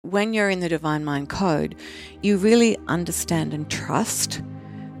when you're in the Divine Mind Code, you really understand and trust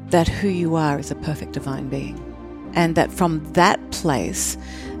that who you are is a perfect divine being. And that from that place,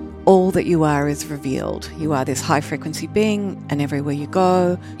 all that you are is revealed. You are this high frequency being, and everywhere you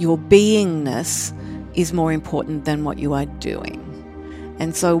go, your beingness is more important than what you are doing.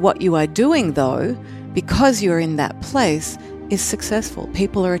 And so what you are doing, though, because you're in that place, is successful.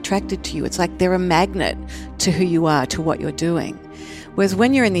 People are attracted to you. It's like they're a magnet to who you are, to what you're doing. Whereas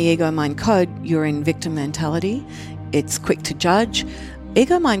when you're in the ego mind code, you're in victim mentality. It's quick to judge.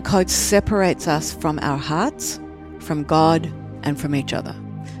 Ego mind code separates us from our hearts, from God, and from each other.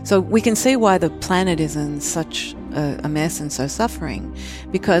 So we can see why the planet is in such a mess and so suffering,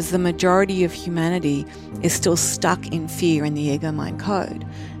 because the majority of humanity is still stuck in fear in the ego mind code.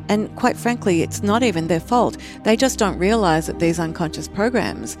 And quite frankly, it's not even their fault. They just don't realize that these unconscious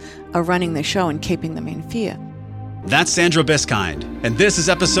programs are running the show and keeping them in fear. That's Sandra Biskind, and this is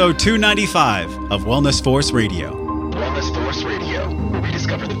episode 295 of Wellness Force Radio. Wellness Force Radio, where we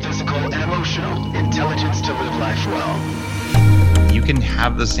discover the physical and emotional intelligence to live life well. You can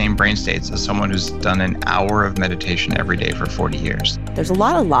have the same brain states as someone who's done an hour of meditation every day for 40 years. There's a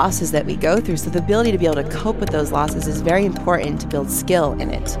lot of losses that we go through, so the ability to be able to cope with those losses is very important to build skill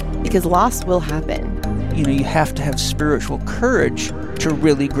in it, because loss will happen. You know, you have to have spiritual courage to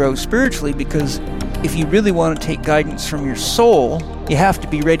really grow spiritually, because if you really want to take guidance from your soul, you have to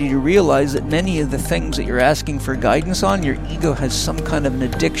be ready to realize that many of the things that you're asking for guidance on, your ego has some kind of an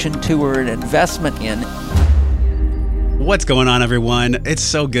addiction to or an investment in. What's going on, everyone? It's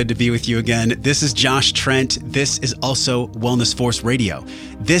so good to be with you again. This is Josh Trent. This is also Wellness Force Radio.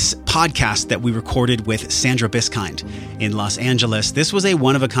 This podcast that we recorded with Sandra Biskind in Los Angeles, this was a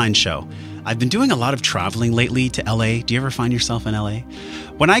one-of-a-kind show. I've been doing a lot of traveling lately to LA. Do you ever find yourself in LA?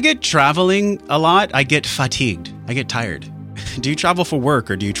 When I get traveling a lot, I get fatigued. I get tired. Do you travel for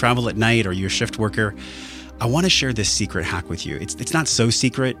work, or do you travel at night, or are you a shift worker? I want to share this secret hack with you. It's not so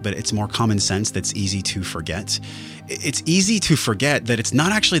secret, but it's more common sense that's easy to forget. It's easy to forget that it's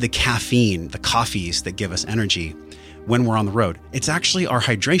not actually the caffeine, the coffees that give us energy when we're on the road. It's actually our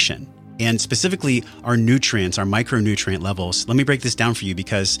hydration, and specifically our nutrients, our micronutrient levels. Let me break this down for you,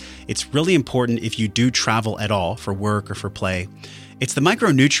 because it's really important if you do travel at all for work or for play. It's the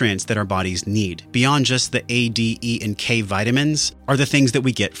micronutrients that our bodies need. Beyond just the A, D, E, and K vitamins are the things that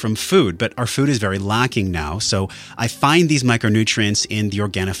we get from food, but our food is very lacking now. So I find these micronutrients in the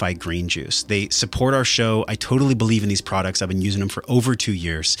Organifi green juice. They support our show. I totally believe in these products. I've been using them for over 2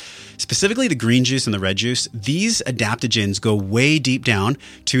 years. Specifically the green juice and the red juice, these adaptogens go way deep down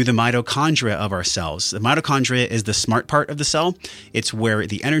to the mitochondria of our cells. The mitochondria is the smart part of the cell. It's where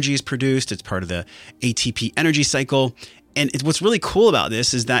the energy is produced. It's part of the ATP energy cycle. And what's really cool about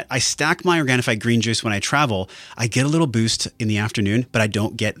this is that I stack my Organifi green juice when I travel. I get a little boost in the afternoon, but I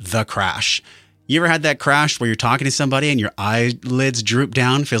don't get the crash. You ever had that crash where you're talking to somebody and your eyelids droop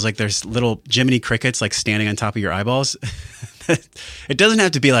down? Feels like there's little Jiminy Crickets like standing on top of your eyeballs. It doesn't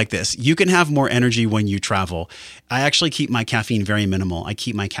have to be like this. You can have more energy when you travel. I actually keep my caffeine very minimal. I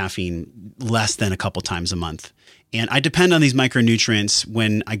keep my caffeine less than a couple times a month. And I depend on these micronutrients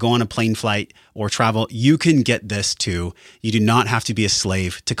when I go on a plane flight or travel. You can get this too. You do not have to be a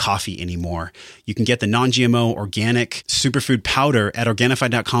slave to coffee anymore. You can get the non-GMO organic superfood powder at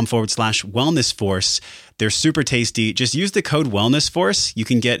Organifi.com/wellnessforce. They're super tasty. Just use the code WellnessForce. You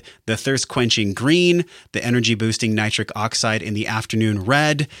can get the thirst quenching green, the energy boosting nitric oxide in the afternoon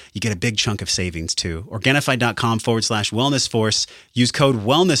red. You get a big chunk of savings too. Organifi.com/wellnessforce. Use code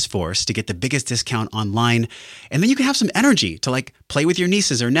WellnessForce to get the biggest discount online. And then you can have some energy to like play with your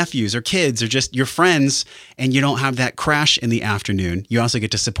nieces or nephews or kids or just your friends, and you don't have that crash in the afternoon. You also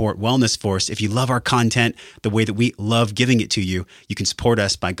get to support Wellness Force. If you love our content the way that we love giving it to you, you can support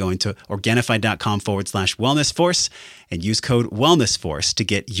us by going to Organifi.com/wellnessforce and use code WellnessForce to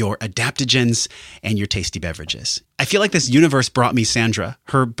get your adaptogens and your tasty beverages. I feel like this universe brought me Sandra.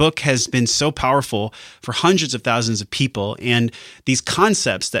 Her book has been so powerful for hundreds of thousands of people, and these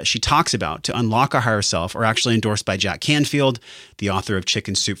concepts that she talks about to unlock our higher self are actually endorsed by Jack Canfield, the author of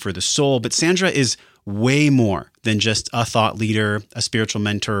Chicken Soup for the Soul. But Sandra is way more than just a thought leader, a spiritual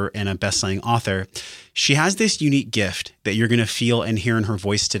mentor, and a best-selling author. She has this unique gift that you're going to feel and hear in her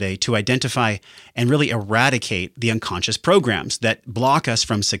voice today to identify and really eradicate the unconscious programs that block us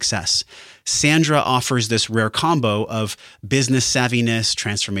from success. Sandra offers this rare combo of business savviness,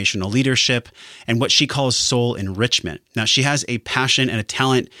 transformational leadership, and what she calls soul enrichment. Now, she has a passion and a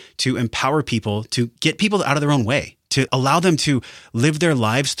talent to empower people, to get people out of their own way, to allow them to live their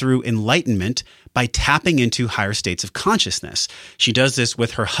lives through enlightenment by tapping into higher states of consciousness. She does this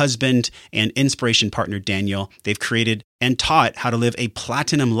with her husband and inspiration partner, Daniel. They've created and taught how to live a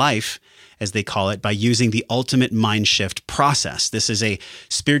platinum life, as they call it, by using the ultimate mind shift process. This is a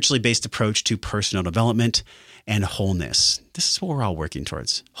spiritually based approach to personal development and wholeness. This is what we're all working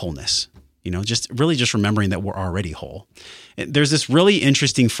towards, wholeness. Just remembering that we're already whole. There's this really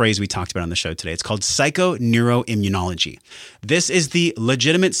interesting phrase we talked about on the show today. It's called psychoneuroimmunology. This is the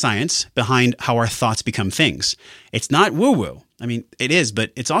legitimate science behind how our thoughts become things. It's not woo-woo. I mean, it is,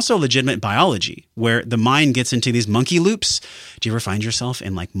 but it's also legitimate biology where the mind gets into these monkey loops. Do you ever find yourself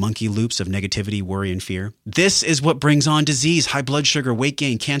in like monkey loops of negativity, worry, and fear? This is what brings on disease, high blood sugar, weight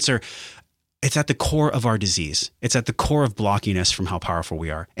gain, cancer. It's at the core of our disease. It's at the core of blocking us from how powerful we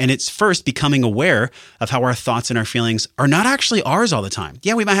are. And it's first becoming aware of how our thoughts and our feelings are not actually ours all the time.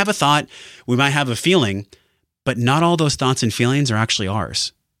 Yeah, we might have a thought, we might have a feeling, but not all those thoughts and feelings are actually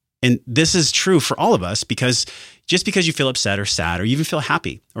ours. And this is true for all of us because just because you feel upset or sad or even feel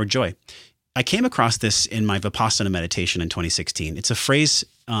happy or joy. I came across this in my Vipassana meditation in 2016. It's a phrase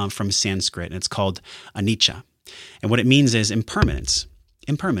from Sanskrit, and it's called anicca. And what it means is impermanence.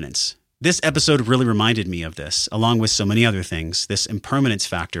 Impermanence. This episode really reminded me of this, along with so many other things, this impermanence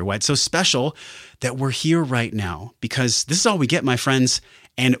factor, why it's so special that we're here right now, because this is all we get, my friends,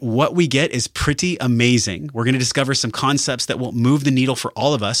 and what we get is pretty amazing. We're going to discover some concepts that will move the needle for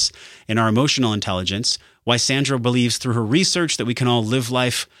all of us in our emotional intelligence, why Sandra believes through her research that we can all live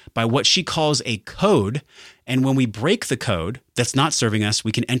life by what she calls a code, and when we break the code that's not serving us,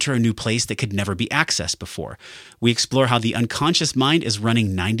 we can enter a new place that could never be accessed before. We explore how the unconscious mind is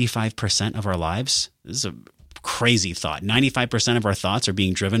running 95% of our lives. This is a crazy thought. 95% of our thoughts are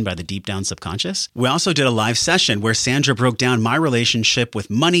being driven by the deep down subconscious. We also did a live session where Sandra broke down my relationship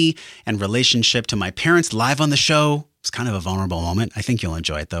with money and relationship to my parents live on the show. It's kind of a vulnerable moment. I think you'll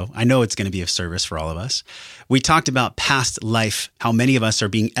enjoy it, though. I know it's going to be of service for all of us. We talked about past life, how many of us are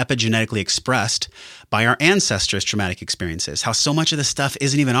being epigenetically expressed by our ancestors' traumatic experiences, how so much of this stuff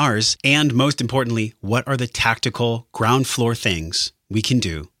isn't even ours, and most importantly, what are the tactical ground floor things we can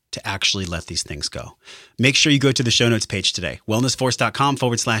do to actually let these things go. Make sure you go to the show notes page today,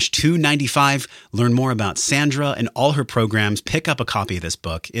 wellnessforce.com/295. Learn more about Sandra and all her programs. Pick up a copy of this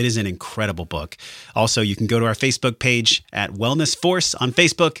book. It is an incredible book. Also, you can go to our Facebook page at Wellness Force on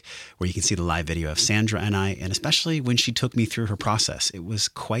Facebook, where you can see the live video of Sandra and I, and especially when she took me through her process. It was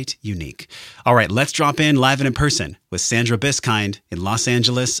quite unique. All right, let's drop in live and in person with Sandra Biskind in Los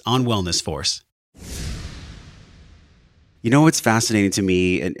Angeles on Wellness Force. You know what's fascinating to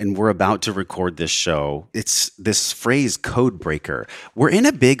me, and we're about to record this show, it's this phrase code breaker. We're in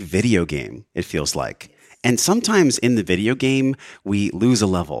a big video game, it feels like. And sometimes in the video game, we lose a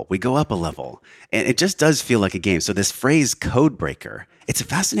level, we go up a level, and it just does feel like a game. So this phrase code breaker, it's a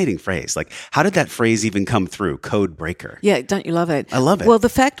fascinating phrase. Like, how did that phrase even come through, code breaker? Yeah, don't you love it? I love it. Well, the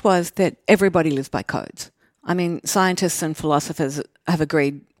fact was that everybody lives by codes. I mean, scientists and philosophers have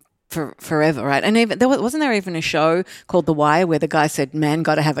agreed for forever, right? And even wasn't there even a show called The Wire where the guy said, "Man,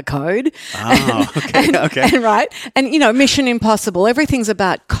 got to have a code." Oh, okay, okay. And, right? And Mission Impossible. Everything's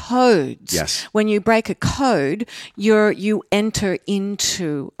about codes. Yes. When you break a code, you enter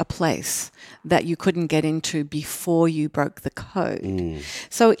into a place that you couldn't get into before you broke the code.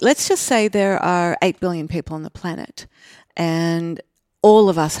 So let's just say there are 8 billion people on the planet, and all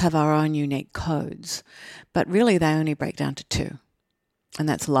of us have our own unique codes, but really they only break down to 2. And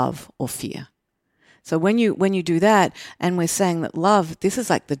that's love or fear. So when you do that, and we're saying that love, this is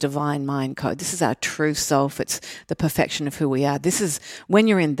like the divine mind code. This is our true self. It's the perfection of who we are. This is when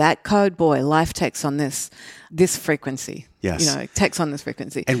you're in that code, boy, life takes on this frequency. Yes. It takes on this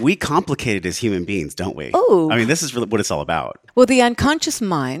frequency. And we complicate it as human beings, don't we? Oh. I mean, this is really what it's all about. Well, the unconscious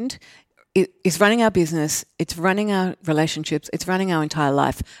mind is running our business. It's running our relationships. It's running our entire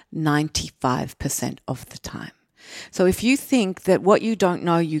life 95% of the time. So if you think that what you don't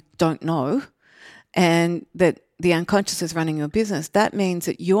know, and that the unconscious is running your business, that means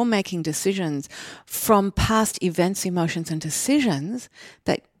that you're making decisions from past events, emotions, and decisions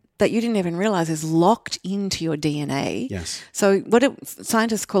that you didn't even realize is locked into your DNA. Yes. So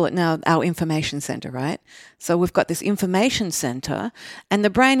scientists call it now our information center, right? So we've got this information center, and the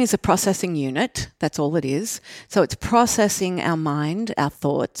brain is a processing unit. That's all it is. So it's processing our mind, our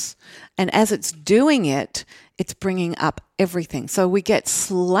thoughts, and as it's doing it, it's bringing up everything. So we get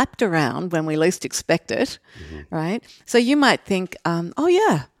slapped around when we least expect it, right? So you might think, oh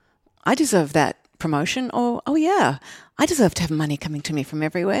yeah, I deserve that promotion, or oh yeah, I deserve to have money coming to me from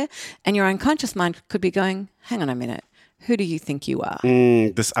everywhere. And your unconscious mind could be going, hang on a minute, who do you think you are?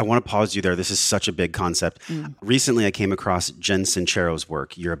 I want to pause you there. This is such a big concept. Recently, I came across Jen Sincero's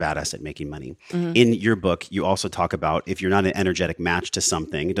work, You're a Badass at Making Money. In your book, you also talk about if you're not an energetic match to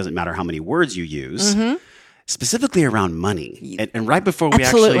something, it doesn't matter how many words you use, specifically around money. And right before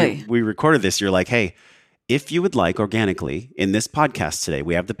we recorded this, you're like, hey, if you would like organically in this podcast today,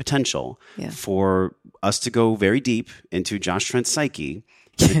 we have the potential for us to go very deep into Josh Trent's psyche,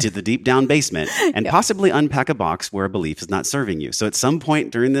 to the deep down basement, and possibly unpack a box where a belief is not serving you. So at some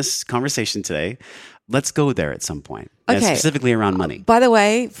point during this conversation today, let's go there at some point. Okay. Specifically around money. By the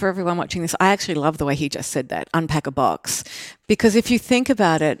way, for everyone watching this, I actually love the way he just said that, unpack a box. Because if you think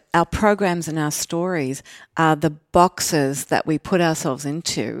about it, our programs and our stories are the boxes that we put ourselves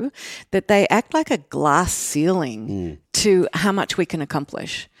into, that they act like a glass ceiling to how much we can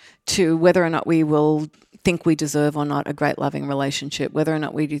accomplish, to whether or not we will think we deserve or not a great loving relationship, whether or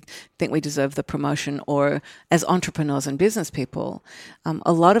not we think we deserve the promotion, or as entrepreneurs and business people,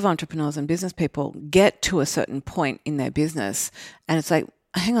 a lot of entrepreneurs and business people get to a certain point in their business and it's like,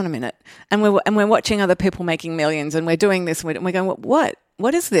 hang on a minute. And we're watching other people making millions and we're doing this and we're going, what?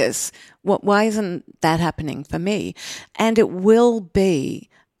 What is this? Why isn't that happening for me? And it will be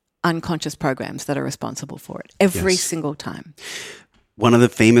unconscious programs that are responsible for it every single time. One of the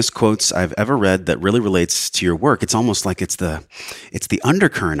famous quotes I've ever read that really relates to your work, it's almost like it's the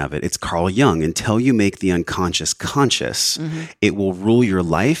undercurrent of it. It's Carl Jung. Until you make the unconscious conscious, it will rule your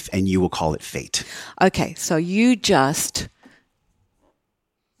life and you will call it fate. Okay, so you just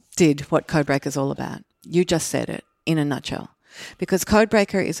did what Codebreaker is all about. You just said it in a nutshell. Because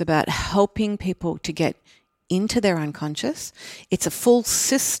Codebreaker is about helping people to get into their unconscious. It's a full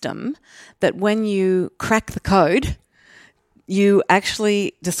system that when you crack the code, you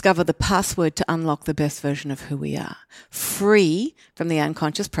actually discover the password to unlock the best version of who we are, free from the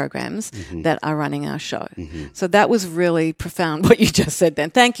unconscious programs that are running our show. So that was really profound what you just said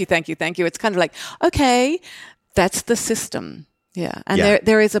then. Thank you. It's kind of like, okay, that's the system. Yeah. And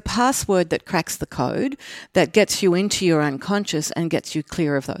there is a password that cracks the code that gets you into your unconscious and gets you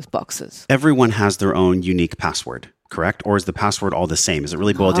clear of those boxes. Everyone has their own unique password, correct? Or is the password all the same? Does it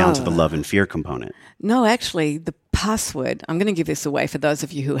really boil down to the love and fear component? No, actually, the password, I'm going to give this away for those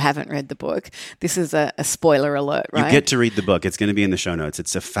of you who haven't read the book. This is a spoiler alert, right? You get to read the book. It's going to be in the show notes.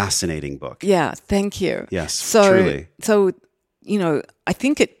 It's a fascinating book. Yeah, thank you. Yes, truly. So, I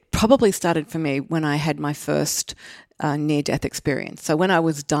think it probably started for me when I had my first near-death experience. So when I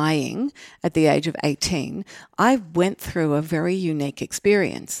was dying at the age of 18, I went through a very unique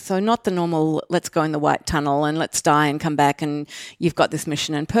experience. So not the normal, let's go in the white tunnel and let's die and come back and you've got this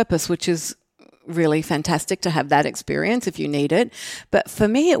mission and purpose, which is really fantastic to have that experience if you need it. But for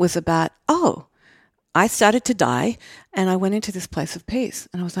me, it was about, I started to die and I went into this place of peace.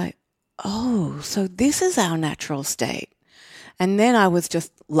 And I was like, so this is our natural state. And then I was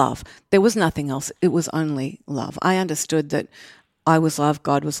just love. There was nothing else. It was only love. I understood that I was love,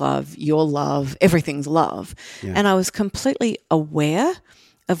 God was love, you're love, everything's love. Yeah. And I was completely aware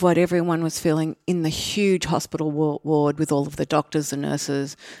of what everyone was feeling in the huge hospital ward with all of the doctors and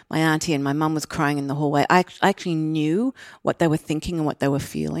nurses. My auntie and my mum was crying in the hallway. I actually knew what they were thinking and what they were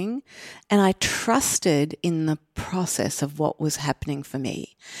feeling. And I trusted in the process of what was happening for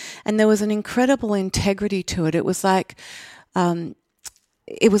me. And there was an incredible integrity to it. It was like I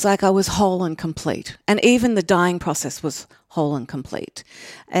was whole and complete. And even the dying process was whole and complete.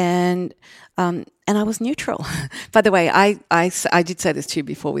 And I was neutral. By the way, I did say this to you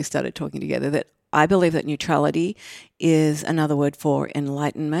before we started talking together, that I believe that neutrality is another word for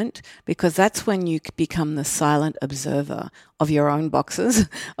enlightenment, because that's when you become the silent observer of your own boxes,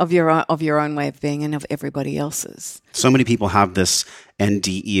 of your own way of being, and of everybody else's. So many people have this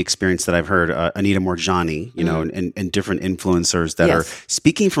NDE experience that I've heard, Anita Moorjani, and different influencers that are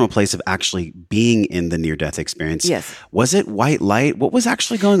speaking from a place of actually being in the near-death experience. Yes. Was it white light? What was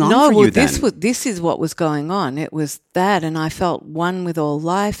actually going on for you then? This is what was going on. It was that, and I felt one with all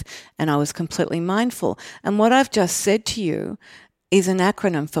life, and I was completely mindful. And what I've just said to you is an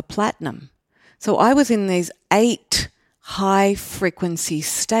acronym for platinum. So I was in these 8 high frequency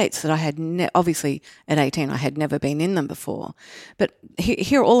states that I had obviously at 18 I had never been in them before. But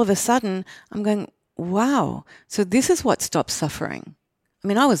here all of a sudden I'm going, wow, so this is what stops suffering. I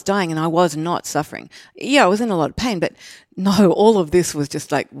mean, I was dying and I was not suffering. Yeah, I was in a lot of pain, but no, all of this was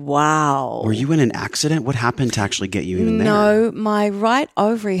just like, wow. Were you in an accident? What happened to actually get you even there? No, my right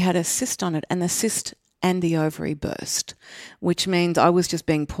ovary had a cyst on it, and the cyst and the ovary burst, which means I was just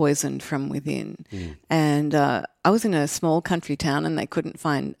being poisoned from within. And I was in a small country town and they couldn't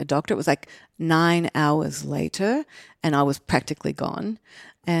find a doctor. It was like 9 hours later and I was practically gone.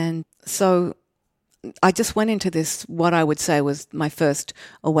 And so I just went into this, what I would say was my first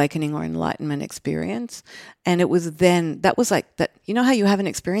awakening or enlightenment experience. And it was then, that was like that, you know how you have an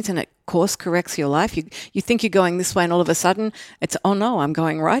experience and it course corrects your life? You think you're going this way and all of a sudden it's, oh no, I'm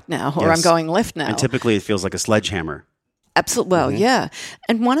going right now, or Yes. I'm going left now. And typically it feels like a sledgehammer. Absolutely. Well, yeah.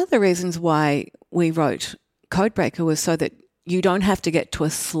 And one of the reasons why we wrote Codebreaker was so that you don't have to get to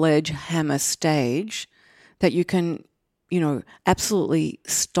a sledgehammer stage, that you can, absolutely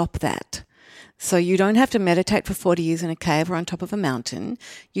stop that. So you don't have to meditate for 40 years in a cave or on top of a mountain.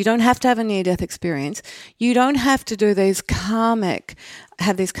 You don't have to have a near-death experience. You don't have to do these karmic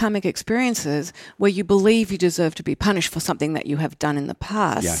experiences where you believe you deserve to be punished for something that you have done in the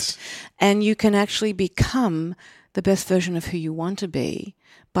past. Yes. And you can actually become the best version of who you want to be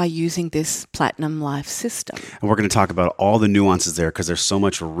by using this platinum life system. And we're going to talk about all the nuances there because there's so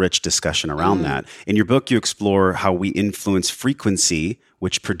much rich discussion around that. In your book, you explore how we influence frequency,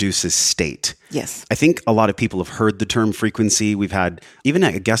 which produces state. Yes. I think a lot of people have heard the term frequency. We've had even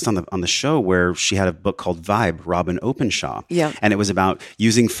a guest on the show where she had a book called Vibe, Robin Openshaw. Yeah. And it was about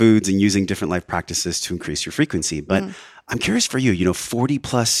using foods and using different life practices to increase your frequency. But I'm curious for you, 40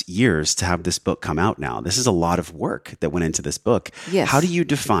 plus years to have this book come out now. This is a lot of work that went into this book. Yes. How do you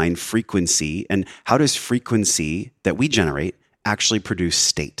define frequency, and how does frequency that we generate actually produce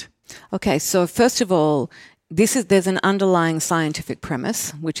state? Okay, so first of all, there's an underlying scientific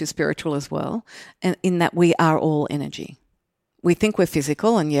premise, which is spiritual as well, and in that we are all energy. We think we're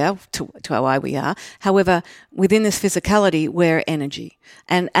physical, and to why we are. However, within this physicality, we're energy.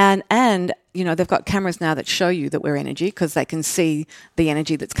 And they've got cameras now that show you that we're energy because they can see the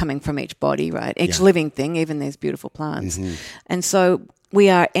energy that's coming from each body, right? Each living thing, even these beautiful plants. And so we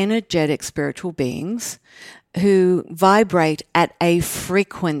are energetic spiritual beings who vibrate at a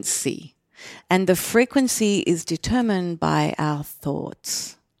frequency. And the frequency is determined by our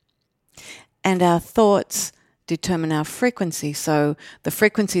thoughts. And our thoughts determine our frequency. So the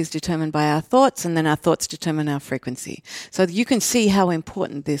frequency is determined by our thoughts, and then our thoughts determine our frequency. So you can see how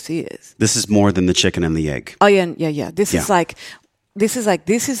important this is. This is more than the chicken and the egg. Oh yeah. This is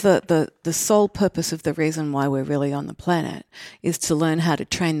the sole purpose of the reason why we're really on the planet, is to learn how to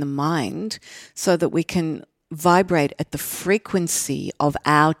train the mind so that we can vibrate at the frequency of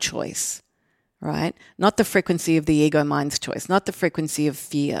our choice, right? Not the frequency of the ego mind's choice, not the frequency of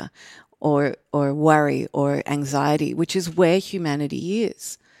fear or worry or anxiety, which is where humanity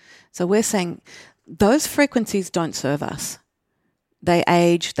is. So we're saying those frequencies don't serve us. They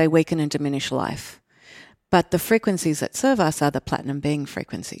age, they weaken and diminish life. But the frequencies that serve us are the platinum being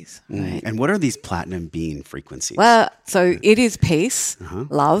frequencies, right? And what are these platinum being frequencies? Well, so it is peace,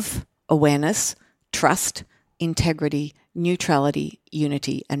 love, awareness, trust, integrity, neutrality,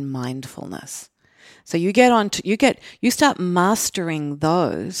 unity, and mindfulness. So you start mastering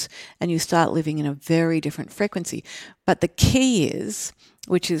those, and you start living in a very different frequency. But the key is,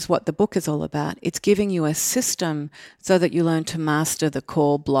 which is what the book is all about, it's giving you a system so that you learn to master the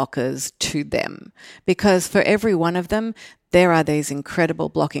core blockers to them. Because for every one of them, there are these incredible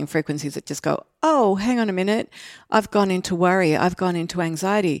blocking frequencies that just go, oh, hang on a minute, I've gone into worry, I've gone into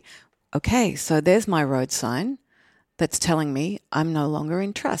anxiety. Okay, so there's my road sign that's telling me I'm no longer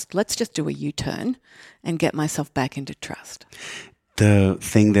in trust. Let's just do a U-turn and get myself back into trust. The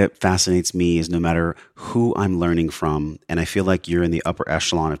thing that fascinates me is no matter who I'm learning from, and I feel like you're in the upper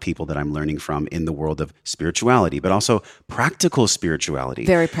echelon of people that I'm learning from in the world of spirituality, but also practical spirituality.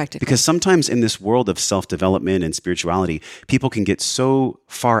 Very practical. Because sometimes in this world of self-development and spirituality, people can get so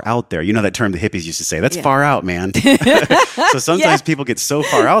far out there. You know that term the hippies used to say, that's far out, man. So sometimes people get so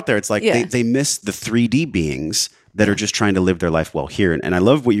far out there, it's like they miss the 3D beings that are just trying to live their life well here. And I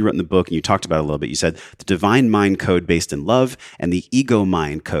love what you wrote in the book, and you talked about it a little bit. You said the divine mind code based in love and the ego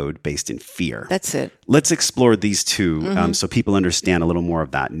mind code based in fear. That's it. Let's explore these two so people understand a little more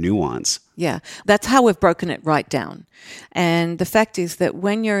of that nuance. Yeah, that's how we've broken it right down. And the fact is that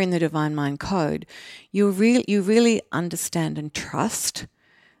when you're in the divine mind code, you really understand and trust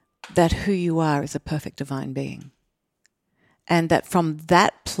that who you are is a perfect divine being. And that from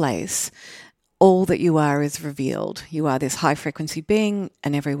that place, all that you are is revealed. You are this high frequency being,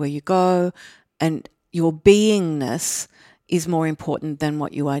 and everywhere you go, and your beingness is more important than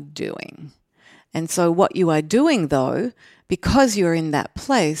what you are doing. And so what you are doing, though, because you're in that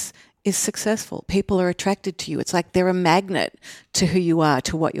place, is successful. People are attracted to you. It's like they're a magnet to who you are,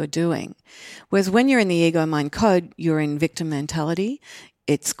 to what you're doing. Whereas when you're in the ego mind code, you're in victim mentality.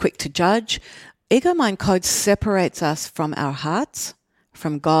 It's quick to judge. Ego mind code separates us from our hearts,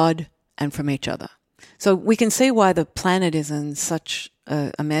 from God, and from each other. So we can see why the planet is in such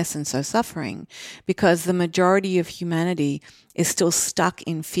a mess and so suffering, because the majority of humanity is still stuck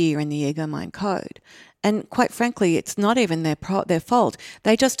in fear in the ego mind code. And quite frankly, it's not even their fault.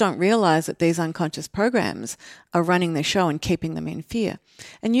 They just don't realize that these unconscious programs are running their show and keeping them in fear.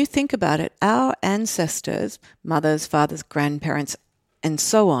 And you think about it, our ancestors, mothers, fathers, grandparents, and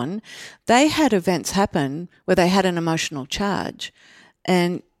so on, they had events happen where they had an emotional charge,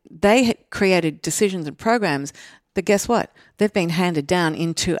 and they had created decisions and programs. But guess what? They've been handed down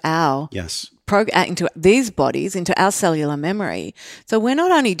into our into these bodies, into our cellular memory. So we're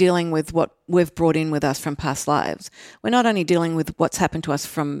not only dealing with what we've brought in with us from past lives. We're not only dealing with what's happened to us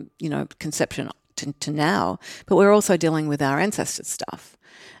from, conception to now, but we're also dealing with our ancestors' stuff.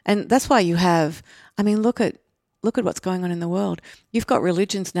 And that's why you have, look at what's going on in the world. You've got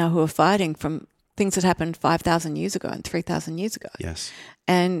religions now who are fighting from things that happened 5,000 years ago and 3,000 years ago. Yes.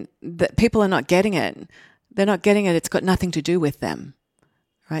 And people are not getting it. They're not getting it. It's got nothing to do with them.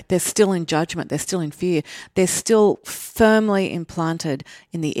 Right? They're still in judgment. They're still in fear. They're still firmly implanted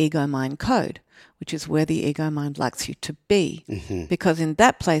in the ego mind code, which is where the ego mind likes you to be. Mm-hmm. Because in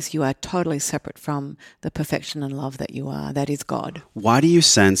that place, you are totally separate from the perfection and love that you are. That is God. Why do you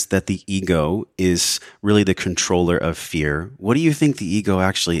sense that the ego is really the controller of fear? What do you think the ego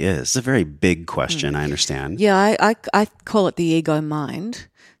actually is? It's a very big question, I understand. Yeah, I call it the ego mind.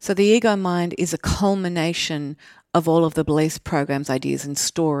 So the ego mind is a culmination of all of the beliefs, programs, ideas, and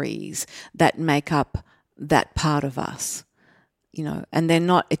stories that make up that part of us, and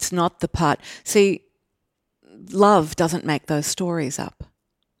it's not the part. See, love doesn't make those stories up.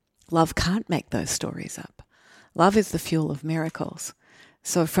 Love can't make those stories up. Love is the fuel of miracles.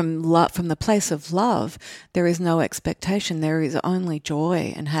 So from the place of love, there is no expectation. There is only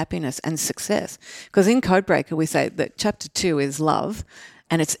joy and happiness and success. Because in Codebreaker, we say that chapter 2 is love,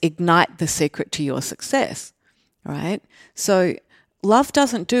 and it's ignite the secret to your success. Right? So love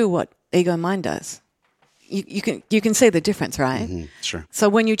doesn't do what ego mind does. You can see the difference, right? Mm-hmm, sure. So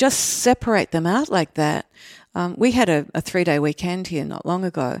when you just separate them out like that, we had a 3-day weekend here not long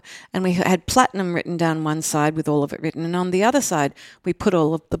ago, and we had platinum written down one side with all of it written, and on the other side we put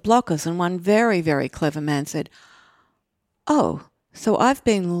all of the blockers, and one very, very clever man said, "Oh, so I've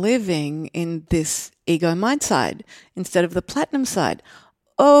been living in this ego mind side instead of the platinum side.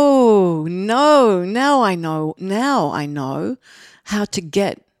 Oh, no, now I know how to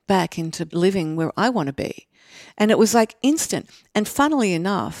get back into living where I want to be." And it was like instant. And funnily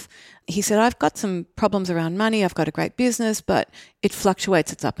enough, he said, "I've got some problems around money. I've got a great business, but it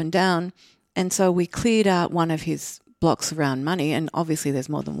fluctuates. It's up and down." And so we cleared out one of his blocks around money. And obviously there's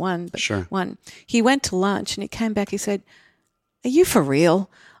more than one, but sure. One. He went to lunch and he came back. He said, "Are you for real?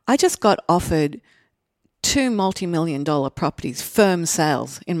 I just got offered 2 multi-million-dollar properties, firm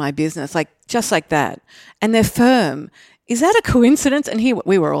sales in my business, just like that. And they're firm. Is that a coincidence?" And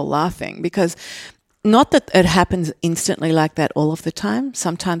we were all laughing, because not that it happens instantly like that all of the time.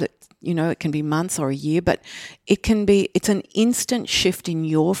 Sometimes it can be months or a year, but it's an instant shift in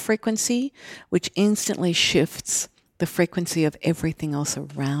your frequency, which instantly shifts the frequency of everything else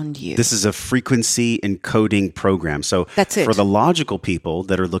around you. This is a frequency encoding program. So that's it. For the logical people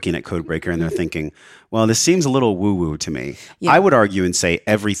that are looking at Codebreaker and they're thinking, well, this seems a little woo-woo to me. Yeah. I would argue and say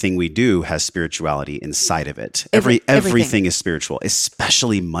everything we do has spirituality inside of it. Everything is spiritual,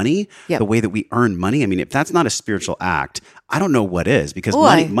 especially money, the way that we earn money. If that's not a spiritual act, I don't know what is, because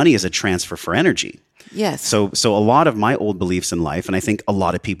money is a transfer for energy. Yes. So a lot of my old beliefs in life, and I think a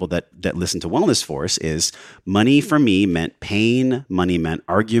lot of people that listen to Wellness Force, is money for me meant pain, money meant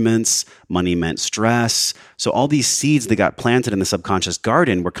arguments, money meant stress. So all these seeds that got planted in the subconscious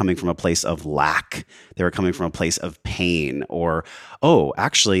garden were coming from a place of lack. They were coming from a place of pain, or, oh,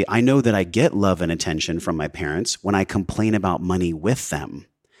 actually, I know that I get love and attention from my parents when I complain about money with them.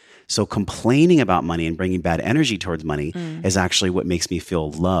 So complaining about money and bringing bad energy towards money is actually what makes me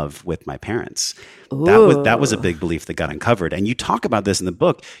feel love with my parents. That was a big belief that got uncovered. And you talk about this in the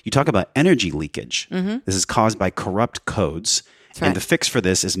book. You talk about energy leakage. Mm-hmm. This is caused by corrupt codes. Right. And the fix for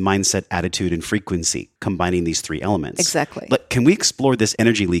this is mindset, attitude, and frequency, combining these 3 elements. Exactly. But can we explore this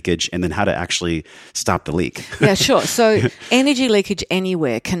energy leakage and then how to actually stop the leak? Yeah, sure. So energy leakage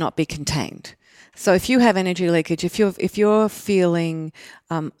anywhere cannot be contained. So if you have energy leakage, if you're feeling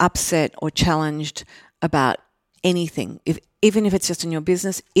upset or challenged about anything, even if it's just in your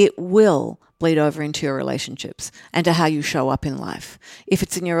business, it will bleed over into your relationships and to how you show up in life. If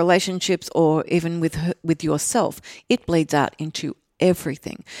it's in your relationships or even with yourself, it bleeds out into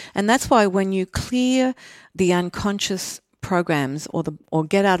everything. And that's why when you clear the unconscious programs or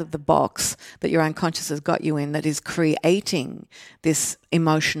get out of the box that your unconscious has got you in that is creating this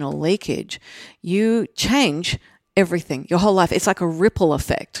emotional leakage, you change everything, your whole life. It's like a ripple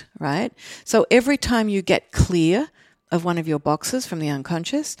effect, right? So every time you get clear of one of your boxes from the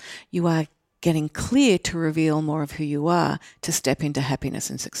unconscious, you are getting clear to reveal more of who you are, to step into happiness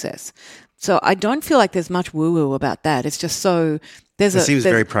and success. So I don't feel like there's much woo-woo about that. It's just so... It seems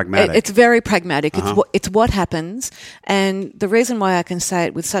very pragmatic. It's very pragmatic. It's what happens. And the reason why I can say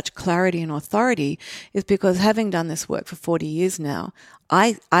it with such clarity and authority is because having done this work for 40 years now,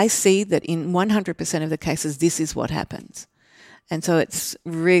 I see that in 100% of the cases, this is what happens. And so it's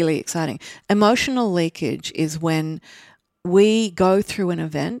really exciting. Emotional leakage is when we go through an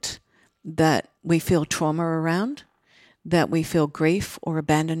event that we feel trauma around, that we feel grief or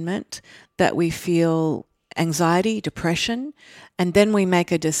abandonment, that we feel anxiety, depression, and then we make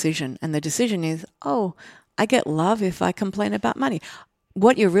a decision. And the decision is, oh, I get love if I complain about money.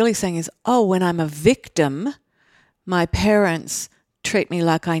 What you're really saying is, oh, when I'm a victim, my parents treat me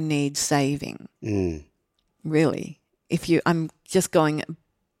like I need saving. Really. I'm just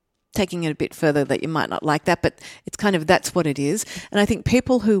taking it a bit further that you might not like that, but it's kind of, that's what it is. And I think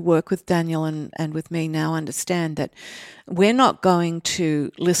people who work with Daniel and with me now understand that we're not going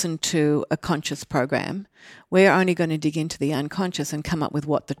to listen to a conscious program. We're only going to dig into the unconscious and come up with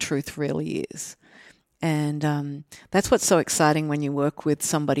what the truth really is. And that's what's so exciting when you work with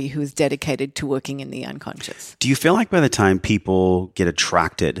somebody who is dedicated to working in the unconscious. Do you feel like by the time people get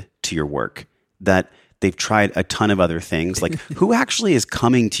attracted to your work that they've tried a ton of other things? Like, who actually is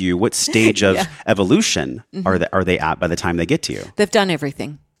coming to you? What stage of evolution are they at by the time they get to you? They've done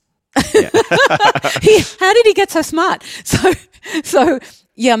everything. Yeah. How did he get so smart? So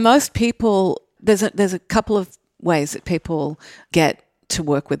yeah, most people, there's a couple of ways that people get to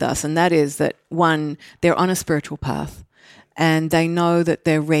work with us, and that is that, one, they're on a spiritual path and they know that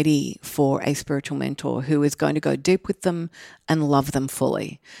they're ready for a spiritual mentor who is going to go deep with them and love them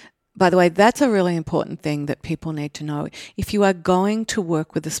fully. By the way, that's a really important thing that people need to know. If you are going to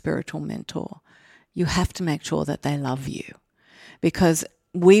work with a spiritual mentor, you have to make sure that they love you, because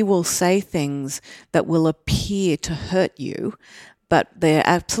we will say things that will appear to hurt you, but they're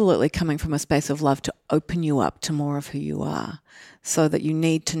absolutely coming from a space of love to open you up to more of who you are, so that you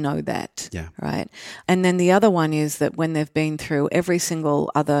need to know that, right? And then the other one is that when they've been through every single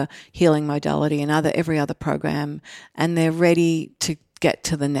other healing modality and every other program, and they're ready to get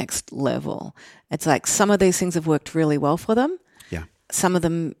to the next level. It's like some of these things have worked really well for them. Yeah. Some of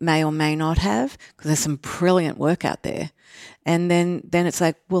them may or may not have, because there's some brilliant work out there. And then it's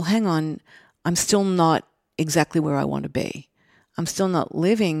like, well, hang on, I'm still not exactly where I want to be. I'm still not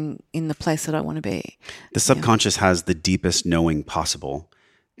living in the place that I want to be. The subconscious has the deepest knowing possible.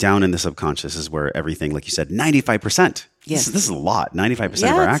 Down in the subconscious is where everything, like you said, 95%. Yes. This is a lot, 95%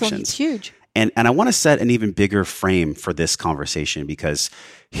 of our actions. It's huge. And I want to set an even bigger frame for this conversation, because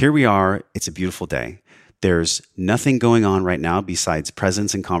here we are. It's a beautiful day. There's nothing going on right now besides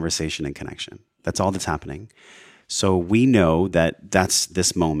presence and conversation and connection. That's all that's happening. So we know that that's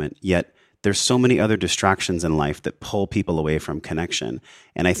this moment, yet there's so many other distractions in life that pull people away from connection.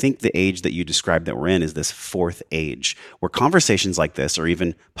 And I think the age that you described that we're in is this fourth age, where conversations like this are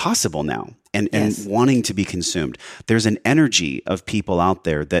even possible now and wanting to be consumed. There's an energy of people out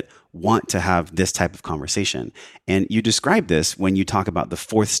there that want to have this type of conversation. And you describe this when you talk about the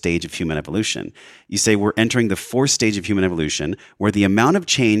fourth stage of human evolution. You say we're entering the fourth stage of human evolution, where the amount of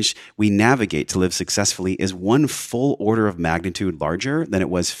change we navigate to live successfully is one full order of magnitude larger than it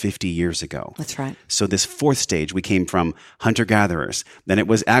was 50 years ago. That's right. So this fourth stage, we came from hunter-gatherers, then it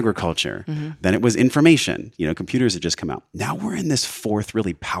was agriculture, then it was information. Computers had just come out. Now we're in this fourth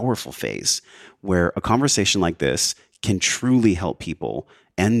really powerful phase where a conversation like this can truly help people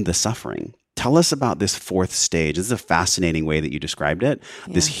end the suffering. Tell us about this fourth stage. This is a fascinating way that you described it.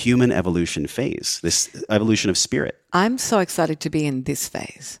 This human evolution phase, this evolution of spirit. I'm so excited to be in this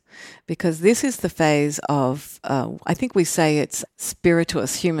phase, because this is the phase of, I think we say it's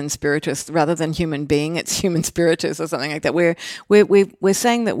spiritus, human spiritus, rather than human being. It's human spiritus or something like that. We're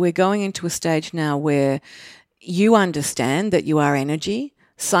saying that we're going into a stage now where you understand that you are energy.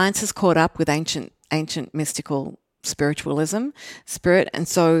 Science has caught up with ancient mystical spiritualism, spirit. And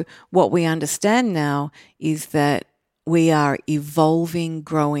so what we understand now is that we are evolving,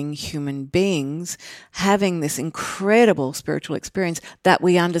 growing human beings having this incredible spiritual experience that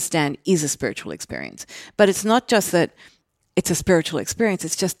we understand is a spiritual experience. But it's not just that it's a spiritual experience,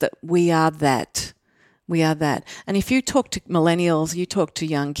 it's just that we are that. We are that. And if you talk to millennials, you talk to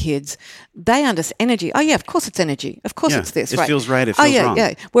young kids, they understand energy. Oh, yeah, of course it's energy. Of course it's this, it right? Feels right, it feels wrong.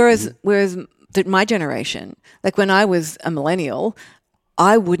 Yeah. Whereas my generation, like when I was a millennial,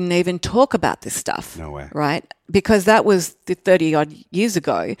 I wouldn't even talk about this stuff. No way. Right? Because that was 30-odd years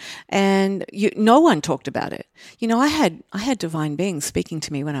ago, and no one talked about it. I had divine beings speaking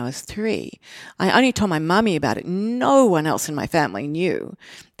to me when I was 3. I only told my mummy about it. No one else in my family knew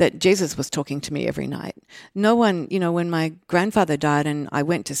that Jesus was talking to me every night. No one, when my grandfather died and I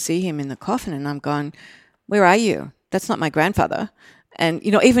went to see him in the coffin, and I'm going, where are you? That's not my grandfather. And,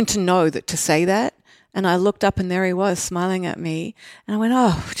 even to say that, and I looked up and there he was smiling at me. And I went,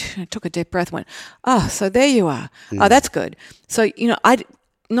 I took a deep breath and went, so there you are. Oh, that's good. So, I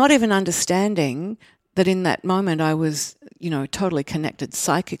not even understanding that in that moment I was, totally connected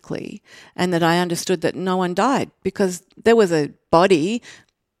psychically, and that I understood that no one died because there was a body,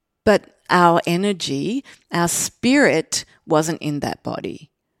 but our energy, our spirit wasn't in that body.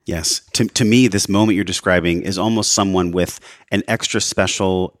 Yes. To me, this moment you're describing is almost someone with an extra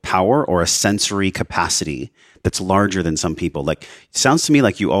special power or a sensory capacity that's larger than some people. Like, it sounds to me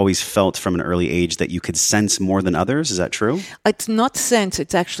like you always felt from an early age that you could sense more than others. Is that true? It's not sense.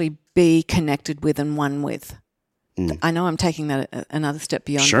 It's actually be connected with and one with. I know I'm taking that another step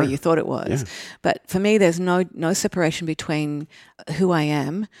beyond where you thought it was. Yeah. But for me, there's no separation between who I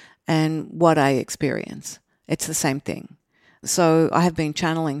am and what I experience. It's the same thing. So I have been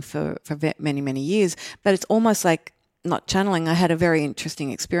channeling for many, many years, but it's almost like not channeling. I had a very interesting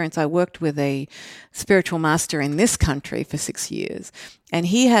experience. I worked with a spiritual master in this country for 6 years, and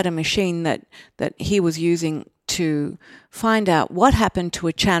he had a machine that he was using to find out what happened to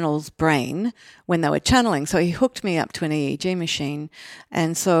a channel's brain when they were channeling. So he hooked me up to an EEG machine,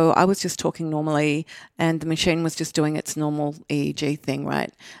 and so I was just talking normally, and the machine was just doing its normal EEG thing,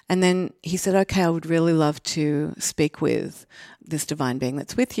 right? And then he said, okay, I would really love to speak with this divine being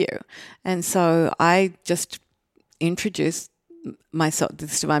that's with you. And so I just introduced myself,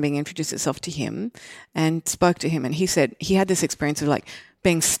 this divine being introduced itself to him and spoke to him, and he said he had this experience of like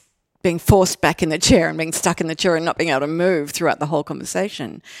being forced back in the chair and being stuck in the chair and not being able to move throughout the whole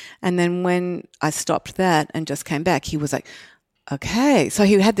conversation. And then when I stopped that and just came back, he was like, okay. So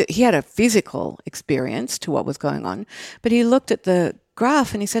he had a physical experience to what was going on, but he looked at the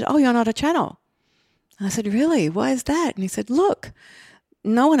graph and he said, oh, you're not a channel. And I said, really? Why is that? And he said, look,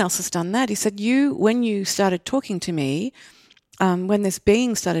 no one else has done that. He said, when you started talking to me, when this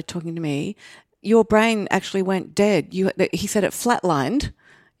being started talking to me, your brain actually went dead. He said it flatlined.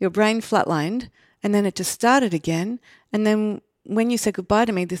 Your brain flatlined, and then it just started again. And then when you said goodbye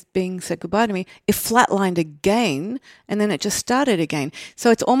to me, this being said goodbye to me, it flatlined again, and then it just started again. So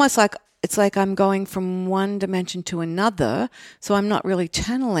it's almost like I'm going from one dimension to another, so I'm not really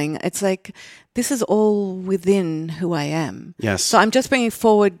channeling. It's like this is all within who I am. Yes. So I'm just bringing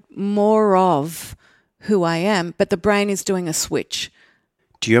forward more of who I am, but the brain is doing a switch.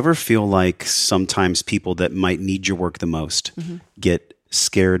 Do you ever feel like sometimes people that might need your work the most get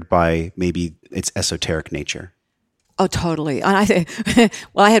scared by maybe its esoteric nature? Oh, totally. And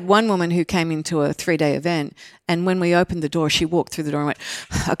I had one woman who came into a 3-day event, and when we opened the door, she walked through the door and went,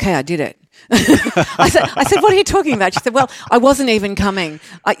 okay, I did it. I said, what are you talking about? She said, well, I wasn't even coming.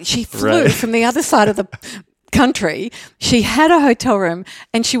 She flew from the other side of the country. She had a hotel room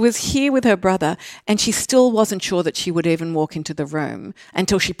and she was here with her brother, and she still wasn't sure that she would even walk into the room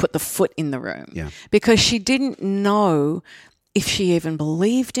until she put the foot in the room, because she didn't know if she even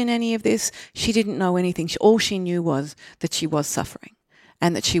believed in any of this. She didn't know anything. All she knew was that she was suffering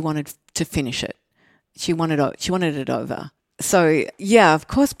and that she wanted to finish it. She wanted it over. So, yeah, of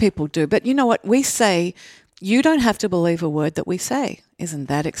course people do. But you know what? We say, you don't have to believe a word that we say. Isn't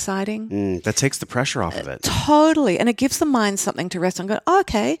that exciting? That takes the pressure off of it. Totally. And it gives the mind something to rest on. Go, oh,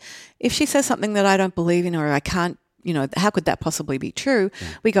 okay, if she says something that I don't believe in, or I can't, how could that possibly be true? Yeah.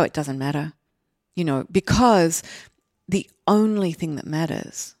 We go, it doesn't matter, because the only thing that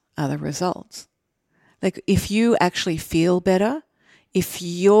matters are the results. Like, if you actually feel better, if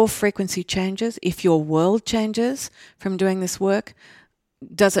your frequency changes, if your world changes from doing this work,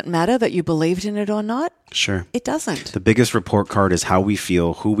 does it matter that you believed in it or not? Sure. It doesn't. The biggest report card is how we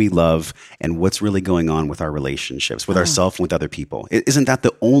feel, who we love, and what's really going on with our relationships, with ourselves and with other people. Isn't that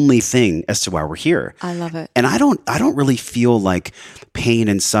the only thing as to why we're here? I love it. And I don't really feel like pain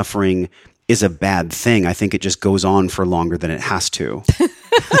and suffering is a bad thing. I think it just goes on for longer than it has to.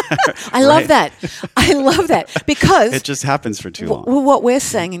 I love that. I love that, because it just happens for too long. Well, what we're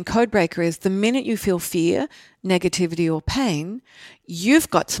saying in Codebreaker is the minute you feel fear, negativity, or pain, you've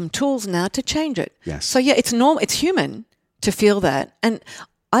got some tools now to change it. Yes. So yeah, it's normal. It's human to feel that. And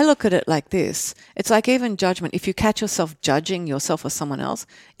I look at it like this. It's like even judgment. If you catch yourself judging yourself or someone else,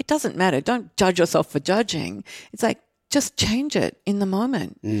 it doesn't matter. Don't judge yourself for judging. It's like, just change it in the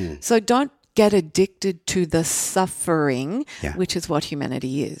moment. So don't get addicted to the suffering, Yeah. which is what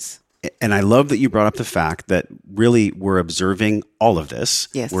humanity is. And I love that you brought up the fact that really we're observing all of this.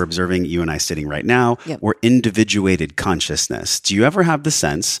 Yes. We're observing you and I sitting right now. Yep. We're individuated consciousness. Do you ever have the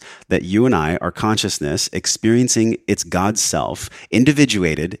sense that you and I are consciousness experiencing its God self,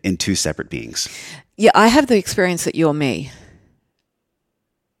 individuated in two separate beings? Yeah, I have the experience that you're me.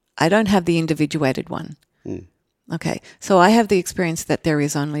 I don't have the individuated one. Okay, so I have the experience that there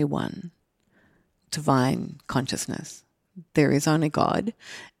is only one divine consciousness. There is only God,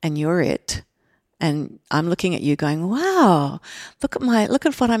 and you're it. And I'm looking at you going, wow, look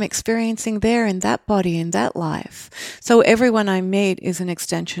at what I'm experiencing there in that body, in that life. So everyone I meet is an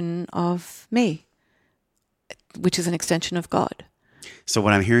extension of me, which is an extension of God. So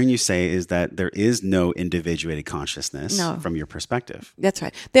what I'm hearing you say is that there is no individuated consciousness from your perspective. That's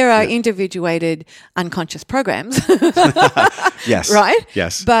right. There are individuated unconscious programs. Yes. Right?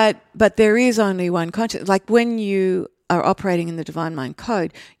 Yes. But there is only one conscious. Like when you are operating in the Divine Mind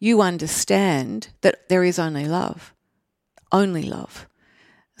Code, you understand that there is only love. Only love.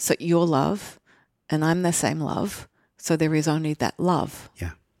 So you're love, and I'm the same love. So there is only that love.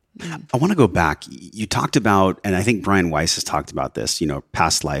 Yeah. I want to go back. You talked about, and I think Brian Weiss has talked about this,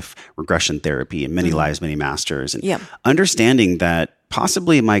 past life regression therapy and many lives, many masters, and understanding that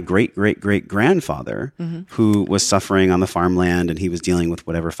possibly my great-great-great-grandfather, who was suffering on the farmland and he was dealing with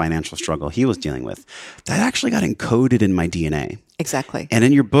whatever financial struggle he was dealing with, that actually got encoded in my DNA. Exactly. And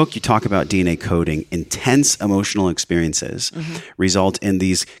in your book, you talk about DNA coding. Intense emotional experiences result in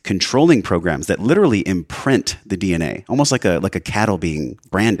these controlling programs that literally imprint the DNA, almost like a cattle being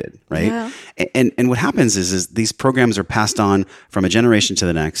branded, right? Yeah. And what happens is these programs are passed on from a generation to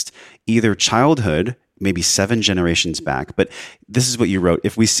the next, either childhood, maybe 7 generations back. But this is what you wrote.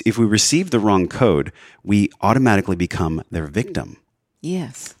 If we receive the wrong code, we automatically become their victim.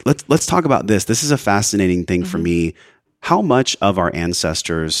 Yes. Let's talk about this. This is a fascinating thing for me. How much of our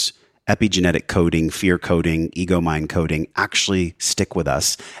ancestors' epigenetic coding, fear coding, ego mind coding actually stick with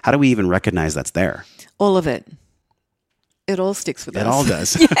us? How do we even recognize that's there? All of it. It all sticks with us. It all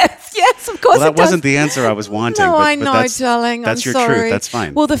does. Yes, of course. Well, that it does. wasn't the answer I was wanting. No, but I know, darling. That's I'm your sorry. truth. That's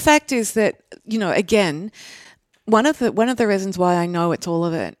fine. Well, the fact is that, again, one of the reasons why I know it's all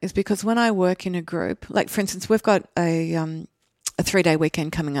of it is because when I work in a group, like for instance, we've got a 3-day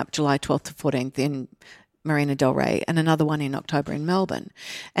weekend coming up, July 12th to 14th in Marina Del Rey, and another one in October in Melbourne.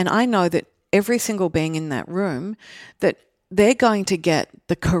 And I know that every single being in that room, that they're going to get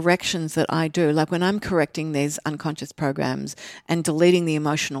the corrections that I do. Like when I'm correcting these unconscious programs and deleting the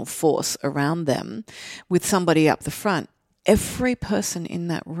emotional force around them with somebody up the front, every person in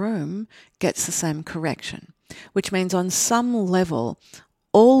that room gets the same correction, which means on some level,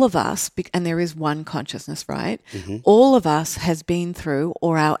 all of us, and there is one consciousness, right? All of us has been through,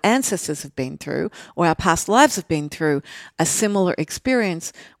 or our ancestors have been through, or our past lives have been through a similar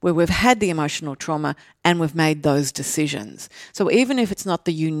experience where we've had the emotional trauma and we've made those decisions. So even if it's not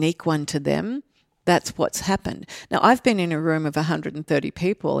the unique one to them, that's what's happened. Now, I've been in a room of 130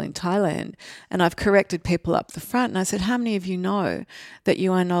 people in Thailand, and I've corrected people up the front, and I said, how many of you know that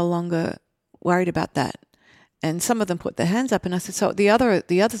you are no longer worried about that? And some of them put their hands up, and I said, so the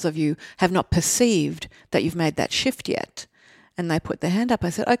others of you have not perceived that you've made that shift yet. And they put their hand up. I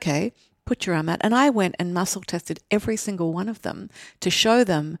said, okay, put your arm out. And I went and muscle tested every single one of them to show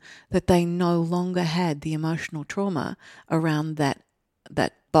them that they no longer had the emotional trauma around that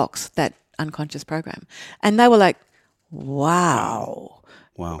box, that unconscious program. And they were like, wow.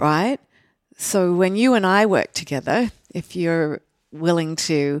 Right? So when you and I work together, if you're willing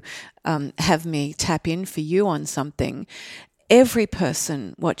to have me tap in for you on something, every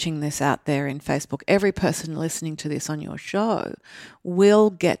person watching this out there in Facebook, every person listening to this on your show will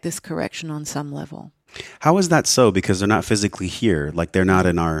get this correction on some level. How is that so? Because they're not physically here, like they're not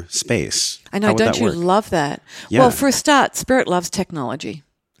in our space. I know, How would don't that you work? love that? Yeah. Well, for a start, Spirit loves technology.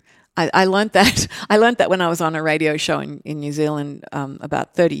 I learned that. I learned that when I was on a radio show in New Zealand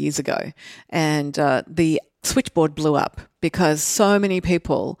about 30 years ago, and the switchboard blew up because so many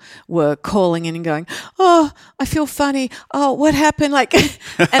people were calling in and going, oh, I feel funny. Oh, what happened? Like,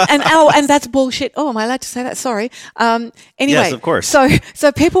 and that's bullshit. Oh, am I allowed to say that? Sorry. Anyway, Yes, of course.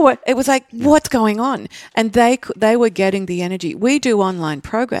 So people were, it was like, what's going on? And they were getting the energy. We do online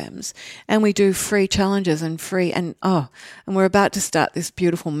programs and we do free challenges and we're about to start this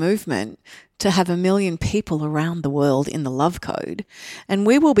beautiful movement to have 1 million people around the world in the Love Code. And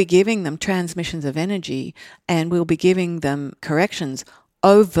we will be giving them transmissions of energy, and we'll be giving them corrections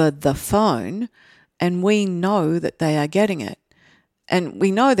over the phone, and we know that they are getting it. And we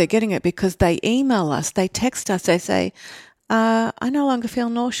know they're getting it because they email us, they text us, they say, I no longer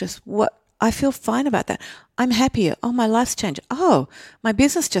feel nauseous. What? I feel fine about that. I'm happier. Oh, my life's changed. Oh, my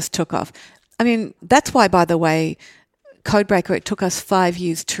business just took off. I mean, that's why, by the way, Codebreaker, it took us 5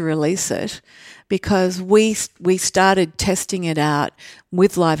 years to release it, because we started testing it out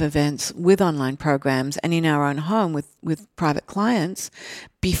with live events, with online programs, and in our own home with private clients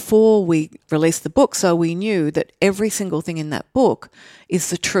before we released the book. So we knew that every single thing in that book is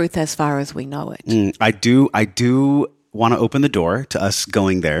the truth as far as we know it. I do want to open the door to us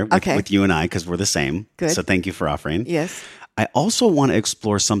going there with you and I, because we're the same. Good. So thank you for offering. Yes. I also want to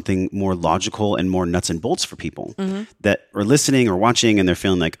explore something more logical and more nuts and bolts for people that are listening or watching, and they're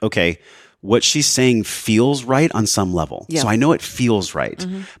feeling like, okay, what she's saying feels right on some level. Yeah. So I know it feels right,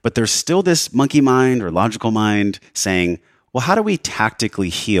 but there's still this monkey mind or logical mind saying, well, how do we tactically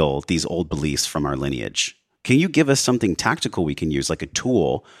heal these old beliefs from our lineage? Can you give us something tactical we can use, like a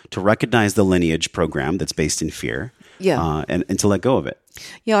tool to recognize the lineage program that's based in fear? Yeah. And to let go of it.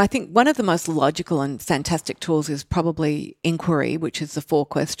 Yeah, I think one of the most logical and fantastic tools is probably inquiry, which is the 4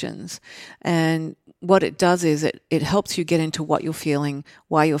 questions. And what it does is it helps you get into what you're feeling,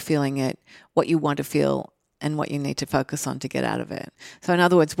 why you're feeling it, what you want to feel, and what you need to focus on to get out of it. So in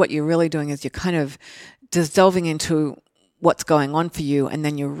other words, what you're really doing is you're kind of delving into what's going on for you, and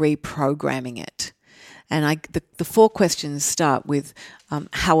then you're reprogramming it. And the 4 questions start with,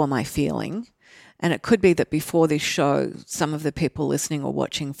 how am I feeling? And it could be that before this show, some of the people listening or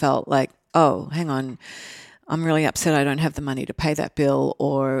watching felt like, oh, hang on, I'm really upset I don't have the money to pay that bill,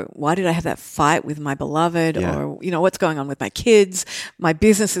 or why did I have that fight with my beloved, or, what's going on with my kids, my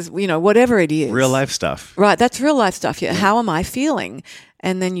businesses, whatever it is. Real life stuff. Right, that's real life stuff. Yeah. How am I feeling?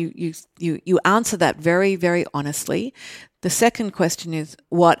 And then you answer that very, very honestly. The second question is,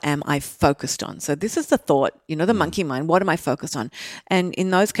 what am I focused on? So this is the thought, the monkey mind. What am I focused on? And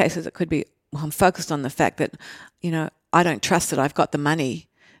in those cases, it could be, well, I'm focused on the fact that, I don't trust that I've got the money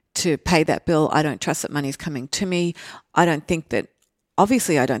to pay that bill. I don't trust that money's coming to me. I don't think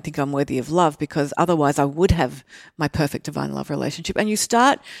I'm worthy of love, because otherwise I would have my perfect divine love relationship. And you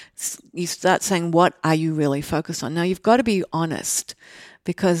start saying, what are you really focused on? Now, you've got to be honest,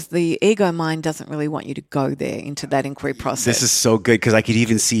 because the ego mind doesn't really want you to go there into that inquiry process. This is so good, because I could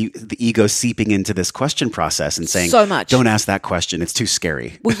even see the ego seeping into this question process and saying, so much. Don't ask that question. It's too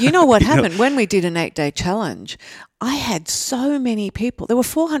scary. Well, you know what happened? When we did an 8-day challenge, I had so many people. There were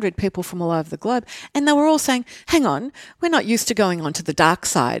 400 people from all over the globe, and they were all saying, hang on, we're not used to going on to the dark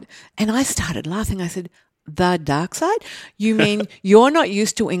side. And I started laughing. I said, the dark side? You mean you're not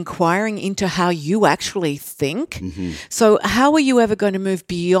used to inquiring into how you actually think? Mm-hmm. So how are you ever going to move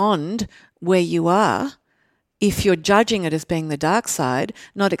beyond where you are if you're judging it as being the dark side,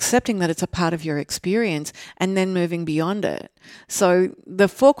 not accepting that it's a part of your experience, and then moving beyond it? So the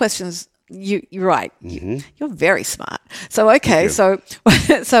 4 questions, you're right. Mm-hmm. You're very smart. So, okay, so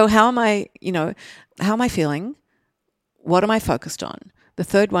how am I feeling? What am I focused on? The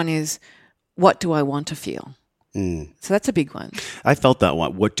third one is, what do I want to feel? So that's a big one. I felt that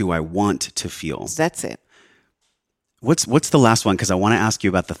one. What do I want to feel? That's it. What's the last one? Because I want to ask you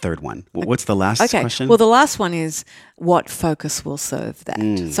about the third one. What's the last question? Well, the last one is, what focus will serve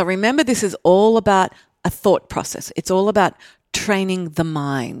that? So remember, this is all about a thought process. It's all about training the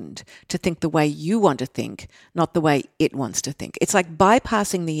mind to think the way you want to think, not the way it wants to think. It's like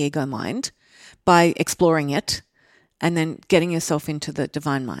bypassing the ego mind by exploring it, and then getting yourself into the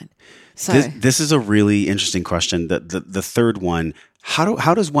divine mind. So this is a really interesting question. The third one,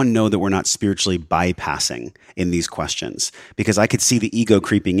 how does one know that we're not spiritually bypassing in these questions? Because I could see the ego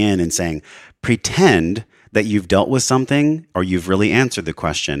creeping in and saying, pretend that you've dealt with something or you've really answered the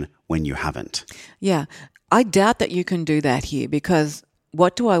question when you haven't. Yeah. I doubt that you can do that here, because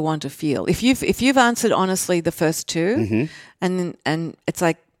what do I want to feel? If you've answered honestly the first 2, and it's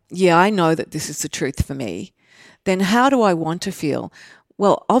like, yeah, I know that this is the truth for me, then how do I want to feel?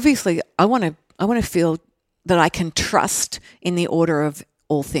 Well, obviously, I want to feel that I can trust in the order of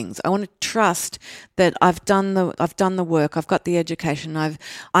all things. I want to trust that I've done the work, I've got the education,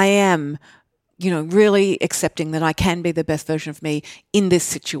 I am, really accepting that I can be the best version of me in this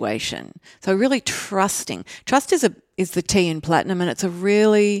situation. So really trusting. Trust is the T in platinum, and it's a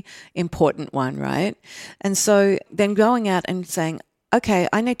really important one, right? And so then going out and saying, okay,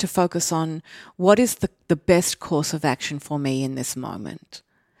 I need to focus on what is the best course of action for me in this moment.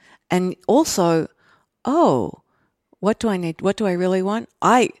 And also, what do I need? What do I really want?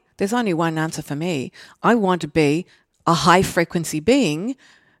 There's only one answer for me. I want to be a high frequency being,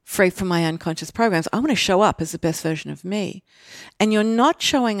 free from my unconscious programs. I want to show up as the best version of me. And you're not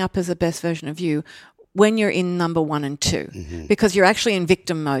showing up as the best version of you when you're in number 1 and 2, because you're actually in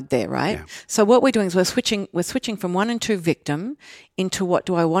victim mode there, right? Yeah. So what we're doing is we're switching from 1 and 2 victim into what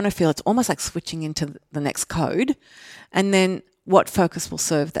do I want to feel. It's almost like switching into the next code, and then what focus will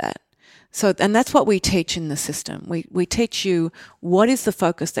serve that. So, and that's what we teach in the system. We teach you what is the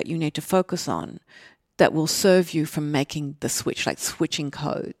focus that you need to focus on that will serve you from making the switch, like switching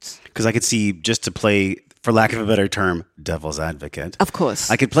codes. Because I could see, just to play, for lack of a better term, devil's advocate. Of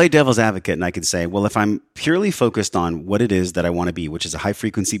course. I could play devil's advocate and I could say, well, if I'm purely focused on what it is that I want to be, which is a high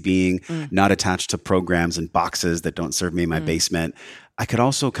frequency being, not attached to programs and boxes that don't serve me in my basement, I could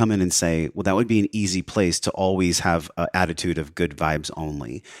also come in and say, well, that would be an easy place to always have an attitude of good vibes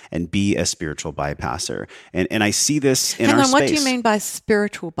only and be a spiritual bypasser. And I see this in our space. What do you mean by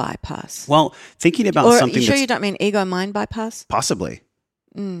spiritual bypass? Well, thinking about Or something you sure that's you don't mean ego-mind bypass? possibly.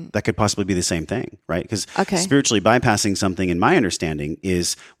 That could possibly be the same thing, right? Because Okay. spiritually bypassing something, in my understanding,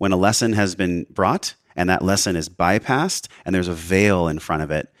 is when a lesson has been brought and that lesson is bypassed and there's a veil in front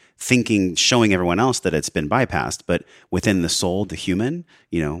of it, showing everyone else that it's been bypassed. But within the soul, the human,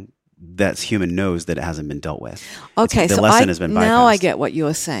 that human knows that it hasn't been dealt with. Okay, the so lesson has been bypassed. now I get what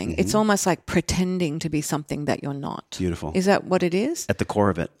you're saying. It's almost like pretending to be something that you're not. Beautiful. Is that what it is? At the core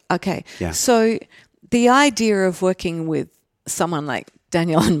of it. Okay. Yeah. So the idea of working with someone like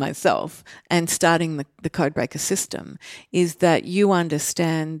Danielle and myself and starting the Codebreaker system is that you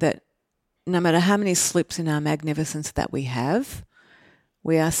understand that no matter how many slips in our magnificence that we have,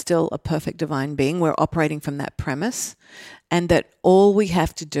 we are still a perfect divine being. We're operating from that premise, and that all we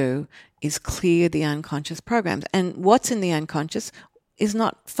have to do is clear the unconscious programs. And what's in the unconscious is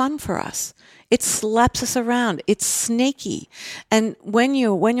not fun for us. It slaps us around. It's sneaky. And when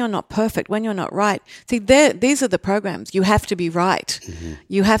you're not perfect, when you're not right, see, these are the programs. You have to be right.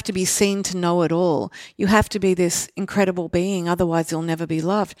 You have to be seen to know it all. You have to be this incredible being, otherwise you'll never be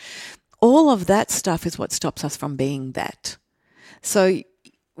loved. All of that stuff is what stops us from being that. So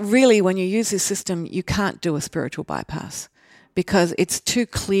really, when you use this system, you can't do a spiritual bypass because it's too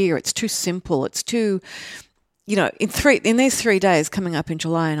clear, it's too simple, it's too... in these 3 days coming up in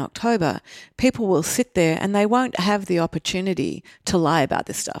July and October, people will sit there and they won't have the opportunity to lie about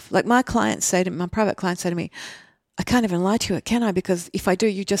this stuff. Like my private clients say to me, I can't even lie to you, can I? Because if I do,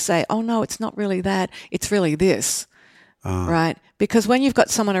 you just say, oh no, it's not really that, it's really this, right? Because when you've got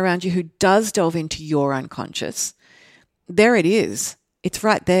someone around you who does delve into your unconscious, there it is. It's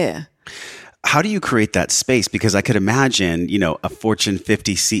right there. How do you create that space? Because I could imagine, a Fortune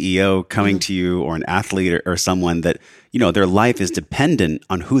 50 CEO coming to you, or an athlete or someone that, their life is dependent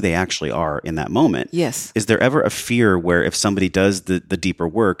on who they actually are in that moment. Yes. Is there ever a fear where if somebody does the deeper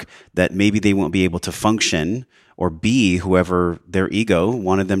work that maybe they won't be able to function or be whoever their ego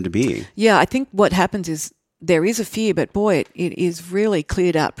wanted them to be? Yeah, I think what happens is there is a fear, but boy, it is really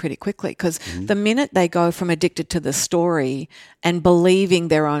cleared out pretty quickly because the minute they go from addicted to the story and believing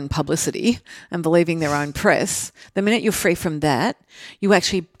their own publicity and believing their own press, the minute you're free from that, you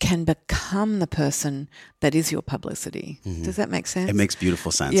actually can become the person that is your publicity. Does that make sense? It makes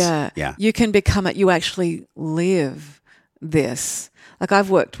beautiful sense. Yeah. You can become it. You actually live this. Like I've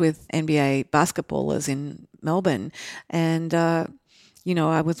worked with NBA basketballers in Melbourne and, I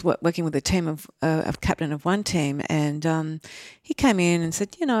was working with a team of captain of one team, and he came in and said,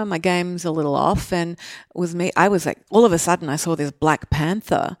 my game's a little off, and it was me. I was like, all of a sudden, I saw this Black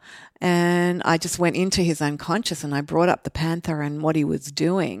Panther, and I just went into his unconscious, and I brought up the Panther and what he was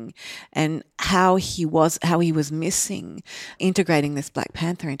doing, and how he was missing, integrating this Black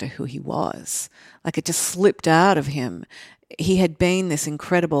Panther into who he was. Like it just slipped out of him. He had been this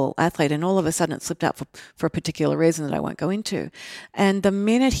incredible athlete, and all of a sudden it slipped out for a particular reason that I won't go into. And the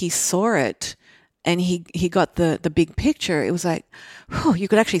minute he saw it and he got the big picture, it was like, you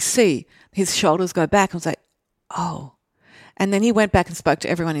could actually see his shoulders go back. I was like, oh. And then he went back and spoke to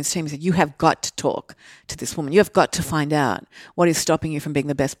everyone in his team. He said, you have got to talk to this woman. You have got to find out what is stopping you from being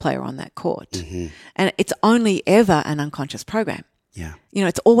the best player on that court. And it's only ever an unconscious program. Yeah.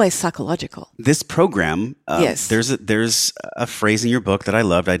 It's always psychological. This program, yes. There's a phrase in your book that I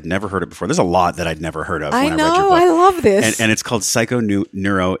loved. I'd never heard it before. There's a lot that I'd never heard of when I read your book. I love this. And it's called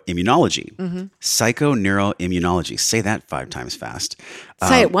psychoneuroimmunology. Psychoneuroimmunology. Say that 5 times fast.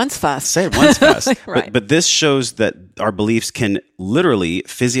 Say it once fast. Say it once fast. Right. But this shows that our beliefs can literally,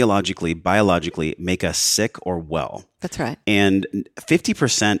 physiologically, biologically make us sick or well. That's right. And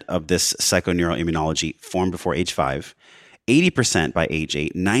 50% of this psychoneuroimmunology formed before age 5. 80% by age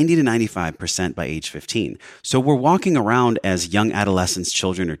 8, 90 to 95% by age 15. So we're walking around as young adolescents,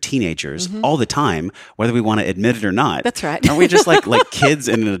 children, or teenagers all the time, whether we want to admit it or not. That's right. Aren't we just like kids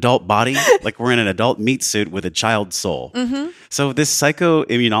in an adult body? Like we're in an adult meat suit with a child's soul. So this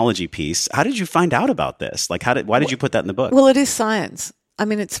psychoimmunology piece, how did you find out about this? Like why did you put that in the book? Well, it is science. I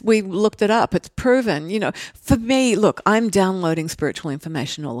mean, we looked it up. It's proven. For me, look, I'm downloading spiritual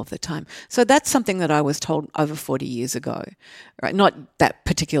information all of the time. So that's something that I was told over 40 years ago, right? Not that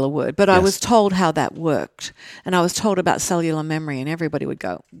particular word, but I was told how that worked. And I was told about cellular memory, and everybody would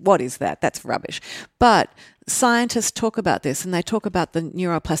go, what is that? That's rubbish. But scientists talk about this, and they talk about the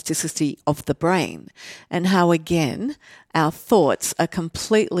neuroplasticity of the brain and how, again, our thoughts are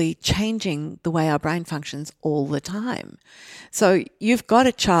completely changing the way our brain functions all the time. So you've got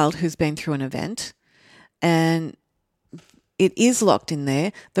a child who's been through an event and it is locked in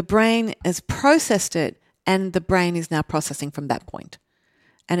there. The brain has processed it and the brain is now processing from that point.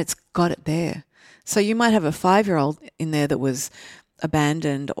 And it's got it there. So you might have a 5-year-old in there that was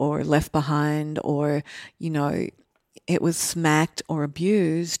abandoned or left behind or, it was smacked or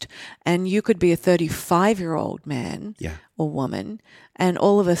abused, and you could be a 35-year-old man or woman, and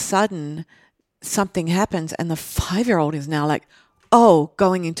all of a sudden something happens and the 5-year-old is now like,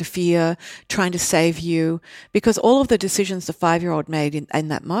 going into fear, trying to save you, because all of the decisions the 5-year-old made in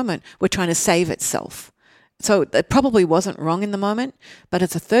that moment were trying to save itself. So it probably wasn't wrong in the moment, but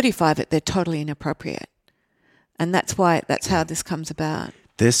as a 35, they're totally inappropriate. And that's how this comes about.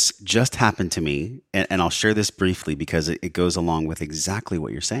 This just happened to me, and I'll share this briefly because it goes along with exactly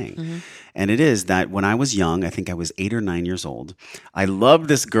what you're saying. And it is that when I was young, I think I was 8 or 9 years old, I loved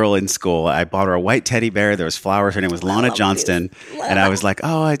this girl in school. I bought her a white teddy bear. There was flowers. Her name was Lana Johnston. And I was like,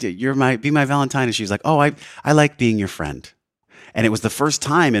 be my Valentine. And she was like, I like being your friend. And it was the first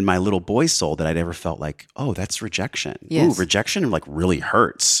time in my little boy soul that I'd ever felt like, that's rejection. Yes. Ooh, rejection really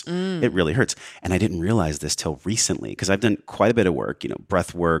hurts. It really hurts. And I didn't realize this till recently because I've done quite a bit of work,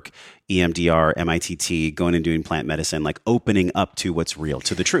 breath work, EMDR, MITT, going and doing plant medicine, like opening up to what's real,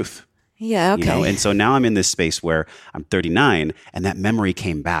 to the truth. Yeah, okay. And so now I'm in this space where I'm 39 and that memory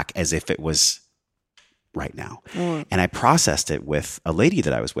came back as if it was right now. And I processed it with a lady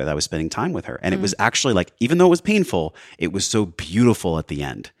that I was with. I was spending time with her. And it was actually like, even though it was painful, it was so beautiful at the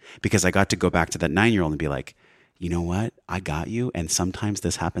end because I got to go back to that 9-year-old and be like, you know what? I got you. And sometimes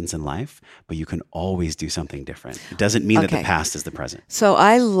this happens in life, but you can always do something different. It doesn't mean that the past is the present. So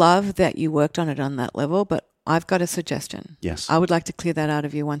I love that you worked on it on that level, but I've got a suggestion. Yes. I would like to clear that out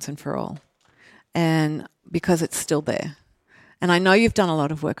of you once and for all. And because it's still there. And I know you've done a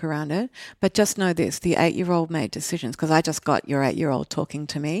lot of work around it, but just know this, the 8-year-old made decisions, because I just got your 8-year-old talking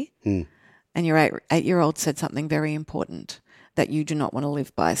to me, and your 8-year-old said something very important that you do not want to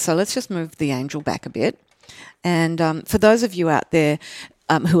live by. So let's just move the angel back a bit. And for those of you out there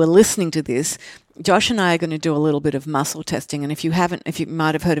who are listening to this, Josh and I are going to do a little bit of muscle testing. And if you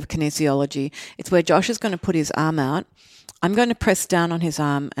might have heard of kinesiology, it's where Josh is going to put his arm out. I'm going to press down on his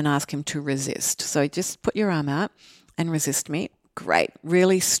arm and ask him to resist. So just put your arm out and resist me. Great,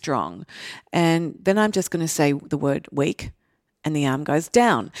 really strong. And then I'm just going to say the word weak, and the arm goes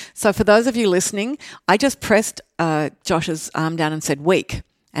down. So for those of you listening, I just pressed Josh's arm down and said weak,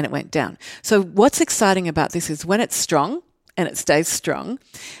 and it went down. So what's exciting about this is when it's strong and it stays strong,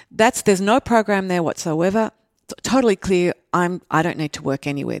 there's no program there whatsoever. It's totally clear. I don't need to work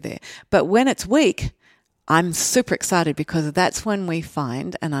anywhere there. But when it's weak, I'm super excited because that's when we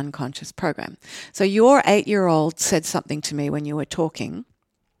find an unconscious program. So your 8-year-old said something to me when you were talking,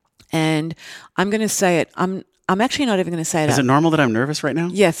 and I'm going to say it. I'm actually not even going to say it. Is it normal that I'm nervous right now?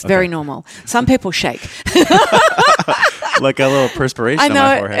 Yes, very normal. Some people shake. Like a little perspiration I know, on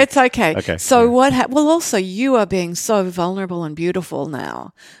my forehead. it's okay. Okay. So well, also you are being so vulnerable and beautiful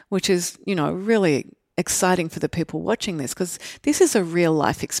now, which is, really exciting for the people watching this because this is a real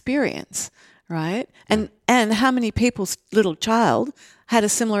life experience. Right? And how many people's little child had a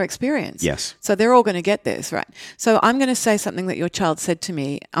similar experience? Yes. So they're all going to get this, right? So I'm going to say something that your child said to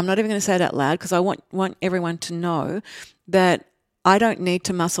me. I'm not even going to say it out loud because I want everyone to know that I don't need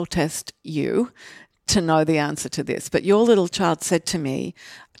to muscle test you to know the answer to this. But your little child said to me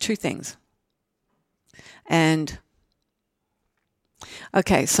 2 things. And,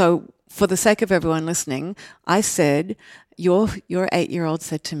 okay, so for the sake of everyone listening, I said, your 8-year-old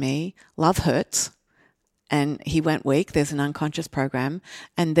said to me, love hurts, and he went weak. There's an unconscious program.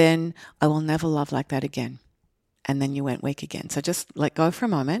 And then I will never love like that again. And then you went weak again. So just let go for a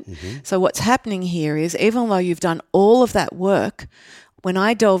moment. Mm-hmm. So what's happening here is even though you've done all of that work, when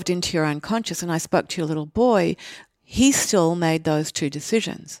I delved into your unconscious and I spoke to your little boy, he still made those 2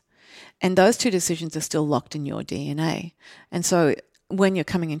 decisions. And those two decisions are still locked in your DNA. And so when you're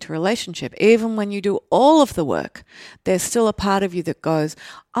coming into a relationship, even when you do all of the work, there's still a part of you that goes,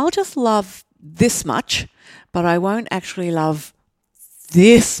 I'll just love this much, but I won't actually love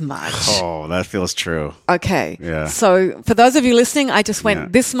this much. Oh, that feels true. Okay. Yeah. So for those of you listening, I just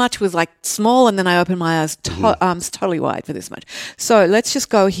went, this much was like small, and then I opened my arms totally wide for this much. So let's just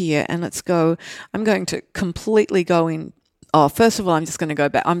go here and let's go. I'm going to completely go in. Oh, first of all, I'm just going to go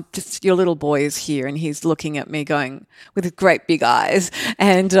back. Your little boy is here and he's looking at me going with his great big eyes,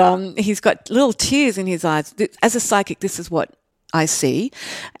 and he's got little tears in his eyes. As a psychic, this is what I see.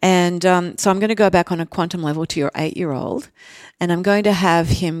 And so I'm going to go back on a quantum level to your 8-year-old, and I'm going to have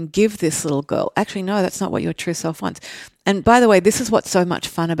him give this little girl, actually, no, that's not what your true self wants. And by the way, this is what's so much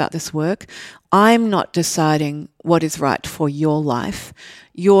fun about this work. I'm not deciding what is right for your life.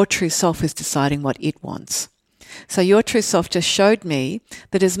 Your true self is deciding what it wants. So your true self just showed me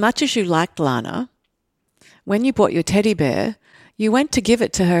that as much as you liked Lana, when you bought your teddy bear, you went to give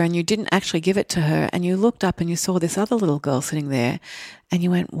it to her and you didn't actually give it to her, and you looked up and you saw this other little girl sitting there and you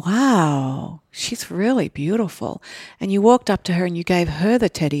went, wow, she's really beautiful. And you walked up to her and you gave her the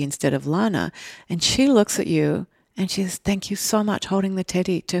teddy instead of Lana, and she looks at you and she says, thank you so much, holding the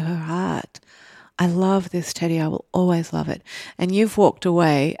teddy to her heart. I love this teddy. I will always love it. And you've walked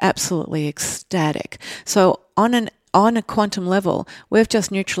away absolutely ecstatic. So on a quantum level, we've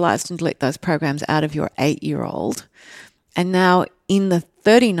just neutralized and deleted those programs out of your 8-year-old. And now in the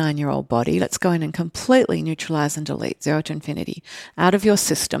 39-year-old body, let's go in and completely neutralize and delete, 0 to infinity, out of your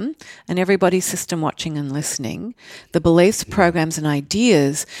system and everybody's system watching and listening, the beliefs, programs, and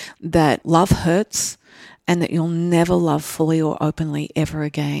ideas that love hurts and that you'll never love fully or openly ever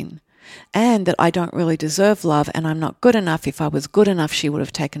again. And that I don't really deserve love and I'm not good enough. If I was good enough, she would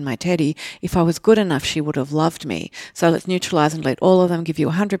have taken my teddy. If I was good enough, she would have loved me. So let's neutralize and let all of them give you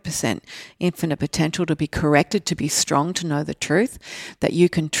 100% infinite potential to be corrected, to be strong, to know the truth, that you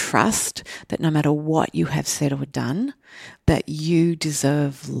can trust that no matter what you have said or done, that you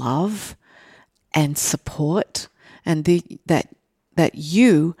deserve love and support, and that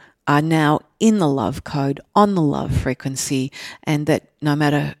you are now in the love code, on the love frequency, and that no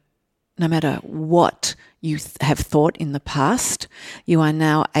matter what you have thought in the past, you are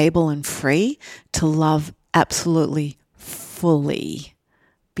now able and free to love absolutely fully,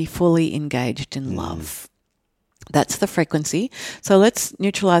 be fully engaged in love. That's the frequency. So let's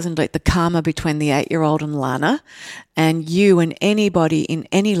neutralize and delete the karma between the 8-year-old and Lana, and you and anybody in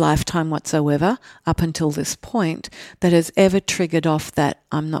any lifetime whatsoever up until this point that has ever triggered off that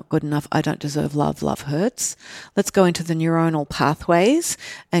I'm not good enough, I don't deserve love, love hurts. Let's go into the neuronal pathways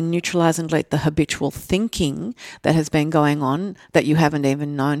and neutralize and delete the habitual thinking that has been going on, that you haven't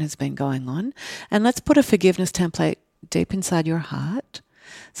even known has been going on. And let's put a forgiveness template deep inside your heart.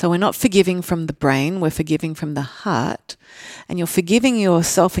 So we're not forgiving from the brain, we're forgiving from the heart. And you're forgiving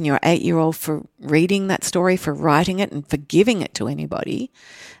yourself and your 8-year-old for reading that story, for writing it and for giving it to anybody.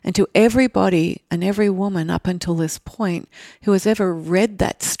 And to everybody and every woman up until this point who has ever read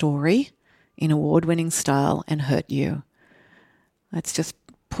that story in award-winning style and hurt you. Let's just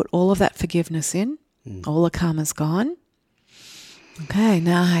put all of that forgiveness in. All the karma's gone. Okay,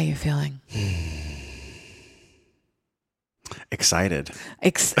 now how are you feeling? Excited.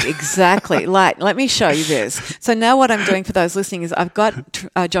 Exactly. Like, let me show you this. So now what I'm doing for those listening is I've got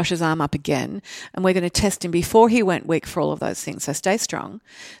Josh's arm up again, and we're going to test him before he went weak for all of those things. So stay strong.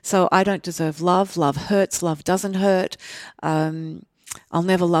 So I don't deserve love. Love hurts. Love doesn't hurt. I'll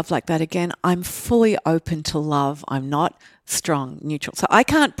never love like that again. I'm fully open to love. I'm not strong, neutral. So I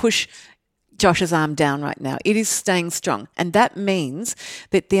can't push Josh's arm down right now. It is staying strong. And that means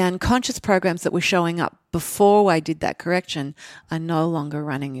that the unconscious programs that were showing up before I did that correction are no longer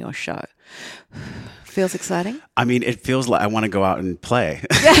running your show. Feels exciting? I mean, it feels like I want to go out and play.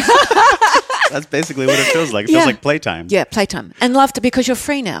 That's basically what it feels like. It feels like playtime. Yeah, playtime. And love to, because you're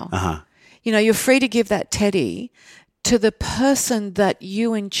free now. Uh-huh. You know, you're free to give that teddy to the person that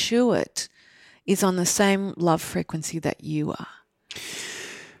you intuit is on the same love frequency that you are.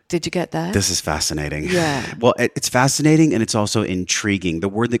 Did you get that? This is fascinating. Yeah. Well, it's fascinating and it's also intriguing. The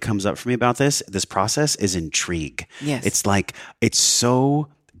word that comes up for me about this process is intrigue. Yes. It's like, it's so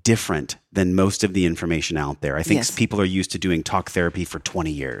different than most of the information out there. I think people are used to doing talk therapy for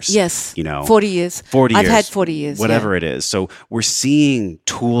 20 years. Yes. You know, 40 years. 40 I've years. had 40 years. Whatever it is. So we're seeing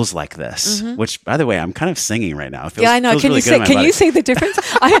tools like this, which, by the way, I'm kind of singing right now. It feels, I know. feels Can really you good in my see? Can body. you see the difference?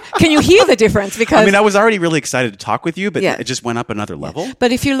 Can you hear the difference? Because I mean, I was already really excited to talk with you, but it just went up another level.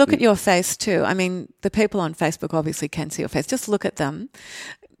 But if you look at your face too, I mean, the people on Facebook obviously can see your face. Just look at them.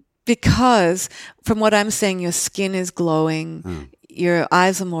 Because from what I'm seeing, your skin is glowing. your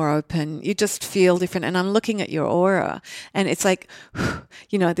eyes are more open. You just feel different. And I'm looking at your aura, and it's like,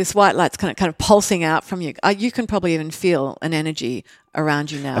 this white light's kind of pulsing out from you. You can probably even feel an energy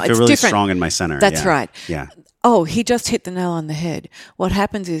around you now. I feel it's really different. strong in my center. That's right. Yeah. Oh, he just hit the nail on the head. What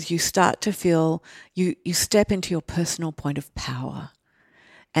happens is you start to feel, you step into your personal point of power.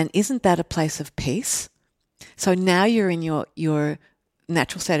 And isn't that a place of peace? So now you're in your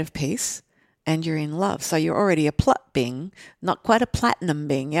natural state of peace, and you're in love. So you're already a plut being, not quite a platinum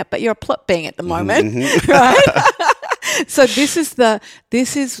being yet, but you're a plut being at the moment, right? So this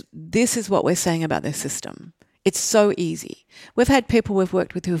is what we're saying about this system. It's so easy. We've had people we've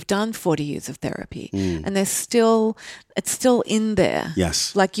worked with who have done 40 years of therapy, and it's still in there.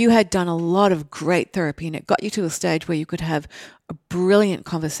 Yes. Like you had done a lot of great therapy, and it got you to a stage where you could have a brilliant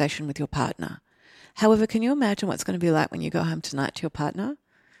conversation with your partner. However, can you imagine what's going to be like when you go home tonight to your partner?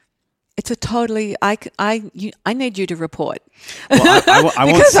 It's a totally, I need you to report. Well, I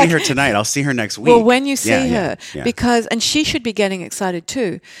won't see her tonight. I'll see her next week. Well, when you see her, yeah. because, and she should be getting excited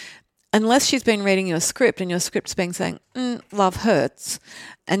too, unless she's been reading your script and your script's been saying, love hurts.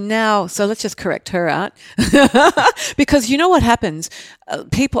 And now, so let's just correct her out. Because you know what happens?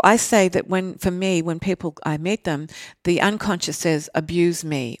 I say that when people, I meet them, the unconscious says, abuse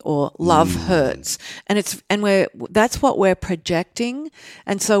me or love hurts. And that's what we're projecting.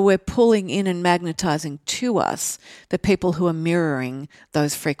 And so we're pulling in and magnetizing to us the people who are mirroring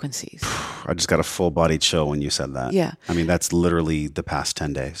those frequencies. I just got a full body chill when you said that. Yeah. I mean, that's literally the past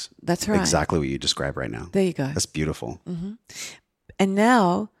 10 days. That's right. Exactly what you described right now. There you go. That's beautiful. Mm-hmm. And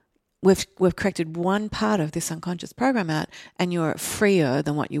now we've corrected one part of this unconscious program out, and you're freer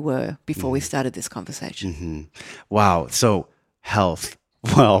than what you were before we started this conversation. Mm-hmm. Wow. So health,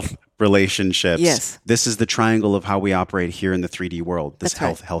 wealth, relationships. Yes. This is the triangle of how we operate here in the 3D world. This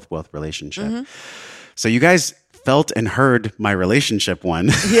That's right. health, wealth, relationship. Mm-hmm. So you guys felt and heard my relationship one.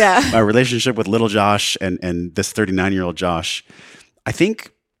 Yeah. My relationship with little Josh and this 39-year-old Josh. I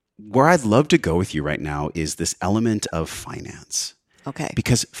think where I'd love to go with you right now is this element of finance. Okay.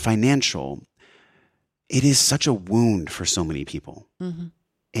 Because financial, it is such a wound for so many people. Mm-hmm.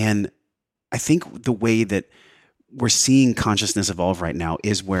 And I think the way that we're seeing consciousness evolve right now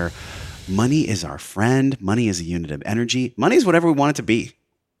is where money is our friend. Money is a unit of energy. Money is whatever we want it to be.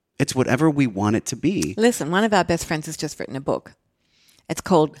 It's whatever we want it to be. Listen, one of our best friends has just written a book. It's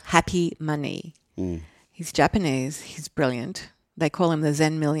called Happy Money. He's Japanese. He's brilliant. They call him the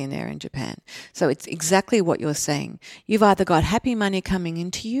Zen millionaire in Japan. So it's exactly what you're saying. You've either got happy money coming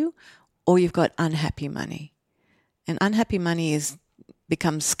into you, or you've got unhappy money. And unhappy money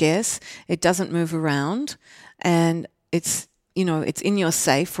becomes scarce. It doesn't move around, and it's in your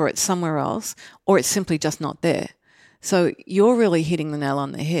safe, or it's somewhere else, or it's simply just not there. So you're really hitting the nail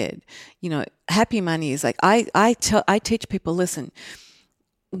on the head. Happy money is like, I teach people, listen,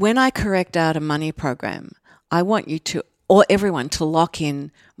 when I correct out a money program, I want you to, or everyone, to lock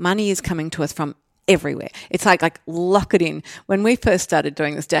in. Money is coming to us from everywhere. It's like lock it in. When we first started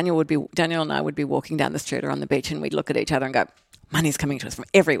doing this, Daniel and I would be walking down the street or on the beach, and we'd look at each other and go, money's coming to us from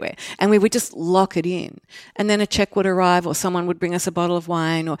everywhere. And we would just lock it in. And then a check would arrive, or someone would bring us a bottle of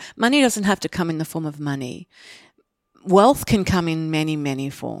wine, or money doesn't have to come in the form of money. Wealth can come in many, many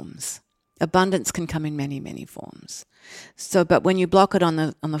forms. Abundance can come in many, many forms. So, but when you block it on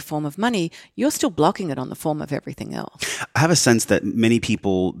the form of money, you're still blocking it on the form of everything else. I have a sense that many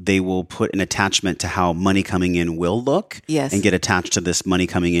people, they will put an attachment to how money coming in will look. Yes. And get attached to this money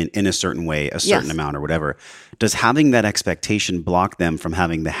coming in a certain way, a certain amount or whatever. Does having that expectation block them from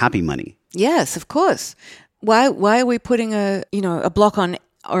having the happy money? Yes, of course. Why are we putting a block on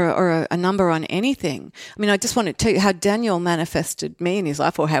or a number on anything? I mean, I just want to tell you how Daniel manifested me in his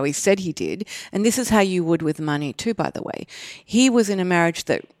life, or how he said he did. And this is how you would with money too, by the way. He was in a marriage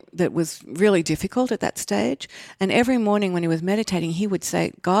that was really difficult at that stage. And every morning when he was meditating, he would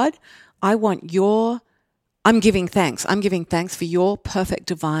say, God, I'm giving thanks. I'm giving thanks for your perfect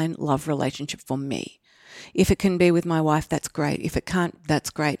divine love relationship for me. If it can be with my wife, that's great. If it can't, that's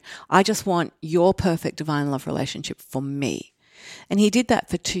great. I just want your perfect divine love relationship for me. And he did that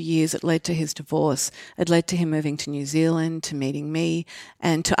for 2 years. It led to his divorce. It led to him moving to New Zealand, to meeting me,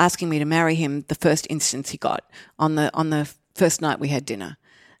 and to asking me to marry him the first instance he got on the first night we had dinner.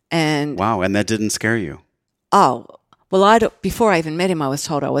 And wow, and that didn't scare you? Oh, well, before I even met him, I was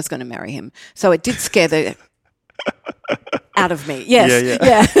told I was going to marry him. So it did scare the out of me. Yes,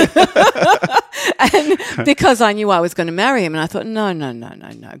 yeah. And because I knew I was going to marry him, and I thought, no,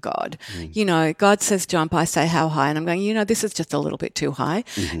 God. You know, God says jump, I say how high. And I'm going, this is just a little bit too high.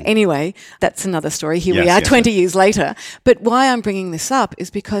 Anyway, that's another story. Here we are 20 years later. But why I'm bringing this up is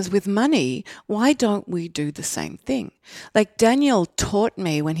because with money, why don't we do the same thing? Like Daniel taught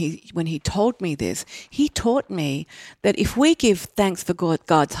me when he told me this, he taught me that if we give thanks for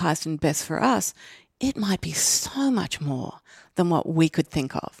God's highest and best for us, it might be so much more than what we could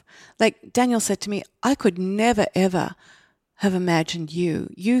think of. Like Daniel said to me, I could never, ever have imagined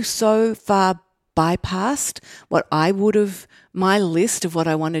you so far bypassed what I would have, my list of what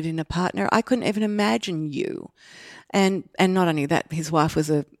I wanted in a partner. I couldn't even imagine you. And not only that, his wife was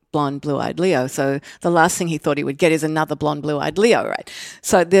a blonde, blue-eyed Leo. So the last thing he thought he would get is another blonde, blue-eyed Leo, right?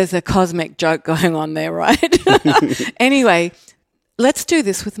 So there's a cosmic joke going on there, right? Anyway, let's do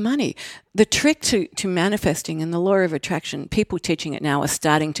this with money. The trick to manifesting and the law of attraction, people teaching it now are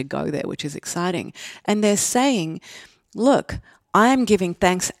starting to go there, which is exciting. And they're saying, look, I'm giving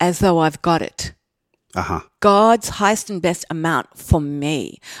thanks as though I've got it. God's highest and best amount for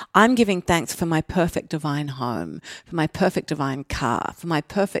me. I'm giving thanks for my perfect divine home, for my perfect divine car, for my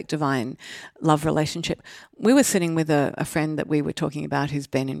perfect divine love relationship. We were sitting with a friend that we were talking about who's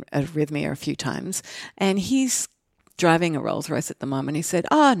been in arrhythmia a few times, and he's driving a Rolls Royce at the moment. He said,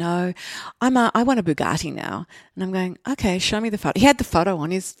 oh no, I want a Bugatti now. And I'm going, okay, show me the photo. He had the photo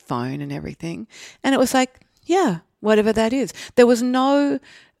on his phone and everything. And it was like, yeah, whatever that is. There was no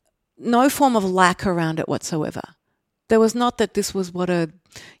form of lack around it whatsoever. There was not that this was what I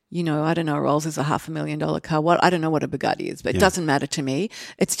don't know, Rolls is a $500,000 car. I don't know what a Bugatti is, but it doesn't matter to me.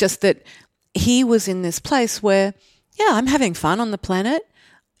 It's just that he was in this place where, I'm having fun on the planet.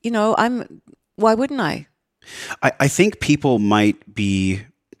 Why wouldn't I? I think people might be,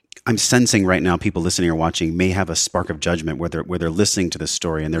 I'm sensing right now, people listening or watching may have a spark of judgment where they're listening to this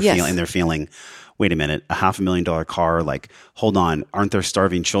story and they're feeling, wait a minute, a $500,000 car, like, hold on, aren't there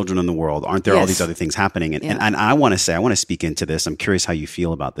starving children in the world? Aren't there all these other things happening? And I want to speak into this. I'm curious how you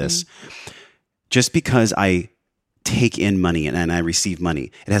feel about this. Just because I take in money and I receive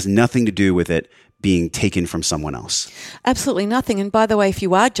money, it has nothing to do with it being taken from someone else. Absolutely nothing. And by the way, if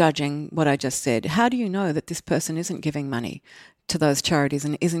you are judging what I just said, how do you know that this person isn't giving money to those charities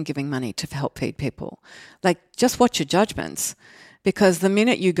and isn't giving money to help feed people? Like, just watch your judgments. Because the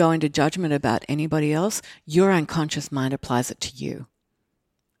minute you go into judgment about anybody else, your unconscious mind applies it to you,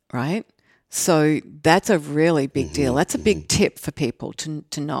 right? So that's a really big deal. That's a big tip for people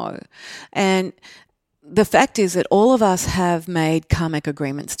to know. And the fact is that all of us have made karmic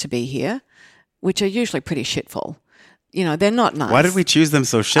agreements to be here, which are usually pretty shitful. They're not nice. Why did we choose them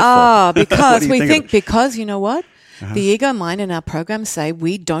so shitful? Because we think because you know what? The ego mind and our programs say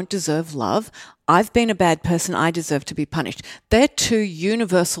we don't deserve love. I've been a bad person. I deserve to be punished. They're two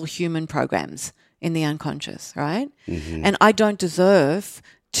universal human programs in the unconscious, right? And I don't deserve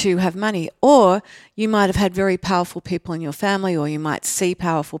to have money. Or you might have had very powerful people in your family, or you might see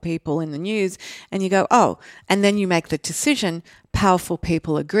powerful people in the news and you go, oh, and then you make the decision, powerful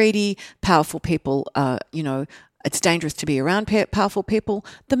people are greedy, powerful people it's dangerous to be around powerful people.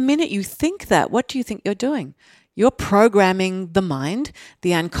 The minute you think that, what do you think you're doing? You're programming the mind,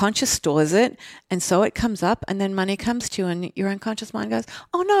 the unconscious stores it, and so it comes up, and then money comes to you, and your unconscious mind goes,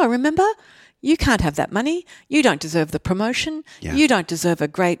 oh no, remember? You can't have that money. You don't deserve the promotion. Yeah. You don't deserve a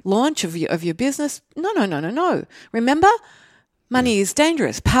great launch of your business. No. Remember? Money is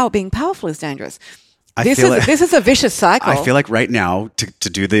dangerous. Being powerful is dangerous. This is a vicious cycle. I feel like right now, to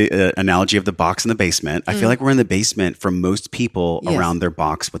do the analogy of the box in the basement, I feel like we're in the basement for most people around their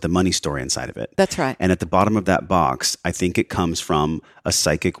box with a money story inside of it. That's right. And at the bottom of that box, I think it comes from a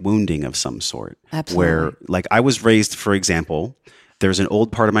psychic wounding of some sort. Absolutely. Where, like, I was raised, for example, there's an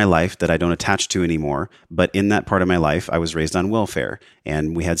old part of my life that I don't attach to anymore. But in that part of my life, I was raised on welfare,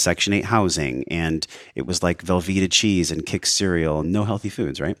 and we had Section 8 housing, and it was like Velveeta cheese and Kix cereal and no healthy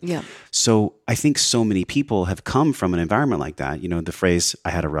foods, right? Yeah. So I think so many people have come from an environment like that. The phrase,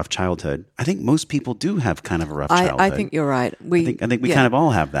 I had a rough childhood. I think most people do have kind of a rough childhood. I think you're right. I think we kind of all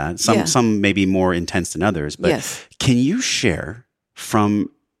have that. Some may be more intense than others. But can you share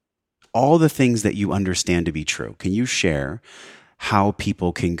from all the things that you understand to be true, can you share how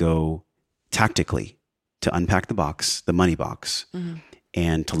people can go tactically to unpack the box, the money box,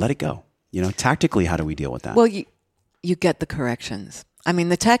 and to let it go? Tactically, how do we deal with that? Well, you get the corrections. I mean,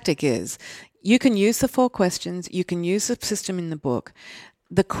 the tactic is you can use the 4 questions. You can use the system in the book.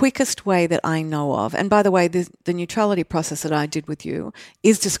 The quickest way that I know of, and by the way, the neutrality process that I did with you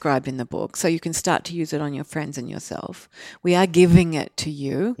is described in the book, so you can start to use it on your friends and yourself. We are giving it to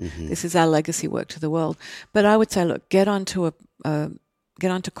you. This is our legacy work to the world. But I would say, look, get onto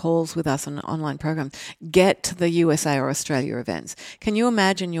get onto calls with us on an online program, get to the USA or Australia events. Can you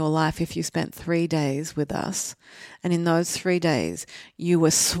imagine your life if you spent 3 days with us, and in those 3 days you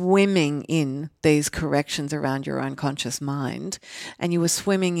were swimming in these corrections around your unconscious mind, and you were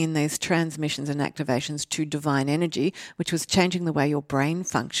swimming in these transmissions and activations to divine energy, which was changing the way your brain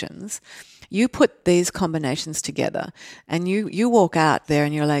functions. You put these combinations together and you walk out there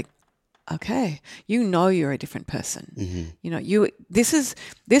and you're like, okay, you're a different person.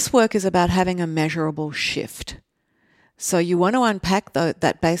 This work is about having a measurable shift. So you want to unpack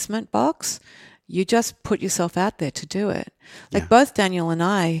that basement box, you just put yourself out there to do it. Like both Daniel and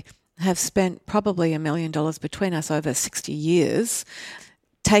I have spent probably $1 million between us over 60 years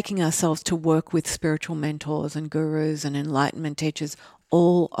taking ourselves to work with spiritual mentors and gurus and enlightenment teachers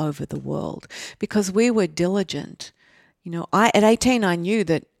all over the world because we were diligent. At 18, I knew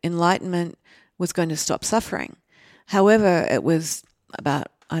that enlightenment was going to stop suffering. However, it was about,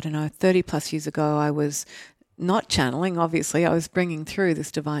 30 plus years ago, I was not channeling, obviously. I was bringing through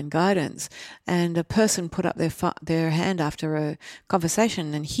this divine guidance. And a person put up their hand after a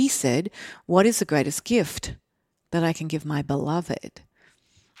conversation and he said, "What is the greatest gift that I can give my beloved?"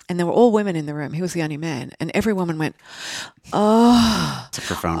 And there were all women in the room. He was the only man. And every woman went, "Oh, it's a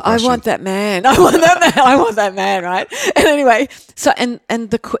profound question. I want that man. I want that man. I want that man," right? And anyway, so and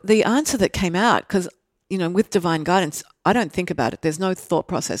the answer that came out, because, with divine guidance, I don't think about it. There's no thought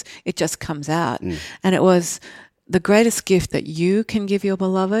process. It just comes out. And it was, the greatest gift that you can give your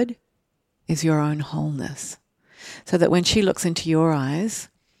beloved is your own wholeness. So that when she looks into your eyes,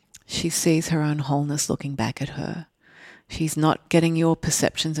 she sees her own wholeness looking back at her. She's not getting your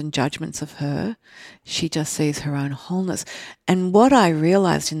perceptions and judgments of her. She just sees her own wholeness. And what I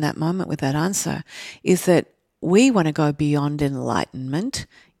realized in that moment with that answer is that we want to go beyond enlightenment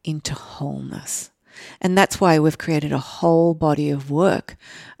into wholeness. And that's why we've created a whole body of work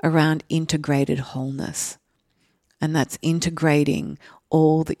around integrated wholeness. And that's integrating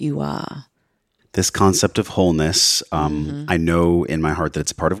all that you are. This concept of wholeness, I know in my heart that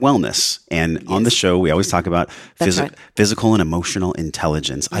it's a part of wellness. And on the show, we always talk about physical and emotional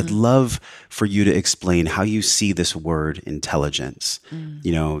intelligence. I'd love for you to explain how you see this word intelligence,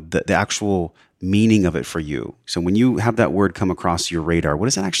 the actual meaning of it for you. So when you have that word come across your radar, what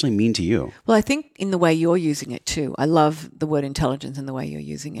does that actually mean to you? Well, I think in the way you're using it too. I love the word intelligence and the way you're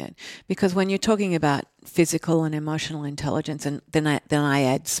using it, because when you're talking about physical and emotional intelligence, and then I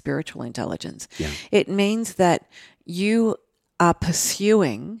add spiritual intelligence, it means that you are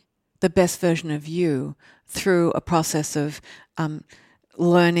pursuing the best version of you through a process of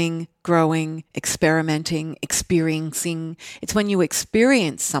learning, growing, experimenting, experiencing. It's when you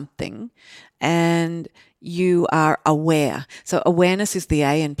experience something and you are aware. So awareness is the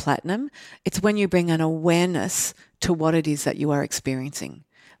A in platinum. It's when you bring an awareness to what it is that you are experiencing.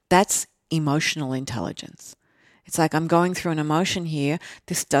 That's emotional intelligence. It's like, I'm going through an emotion here.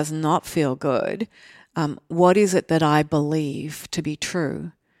 This does not feel good. What is it that I believe to be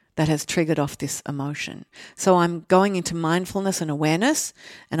true that has triggered off this emotion? So I'm going into mindfulness and awareness,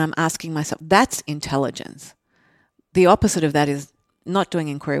 and I'm asking myself, that's intelligence. The opposite of that is not doing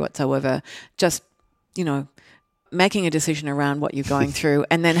inquiry whatsoever, just, making a decision around what you're going through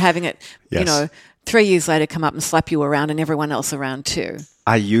and then having it, 3 years later come up and slap you around and everyone else around too.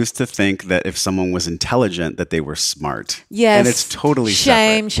 I used to think that if someone was intelligent, that they were smart. Yes. And it's totally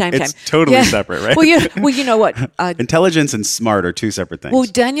separate. Shame. It's totally separate, right? Well, you know what? Intelligence and smart are two separate things. Well,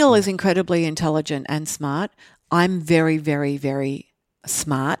 Daniel is incredibly intelligent and smart. I'm very, very, very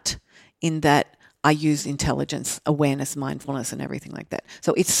smart in that I use intelligence, awareness, mindfulness, and everything like that.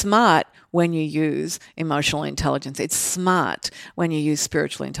 So it's smart when you use emotional intelligence. It's smart when you use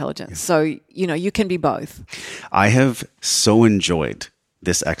spiritual intelligence. So, you can be both. I have so enjoyed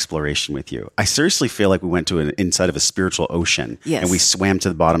this exploration with you. I seriously feel like we went to inside of a spiritual ocean and we swam to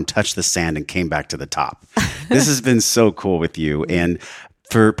the bottom, touched the sand, and came back to the top. This has been so cool with you. And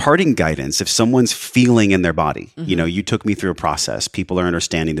for parting guidance, if someone's feeling in their body, you took me through a process. People are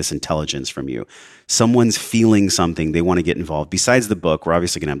understanding this intelligence from you. Someone's feeling something, they want to get involved. Besides the book, we're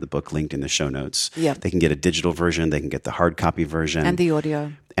obviously going to have the book linked in the show notes. Yep. They can get a digital version. They can get the hard copy version. And the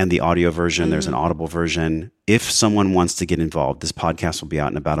audio. And the audio version. There's an audible version. If someone wants to get involved, this podcast will be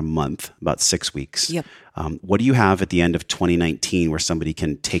out in about a month, about 6 weeks. Yep. What do you have at the end of 2019 where somebody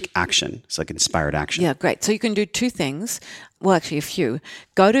can take action? It's like inspired action. Yeah, great. So you can do two things. Well, actually a few.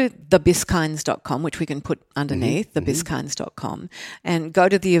 Go to thebiskinds.com, which we can put underneath, thebiskinds.com, and go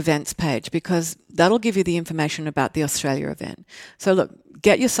to the events page, because that'll give you the information about the Australia event. So look,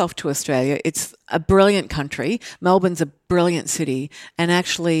 get yourself to Australia. It's a brilliant country. Melbourne's a brilliant city, and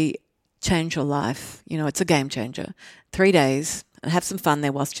actually change your life. It's a game changer. 3 days, and have some fun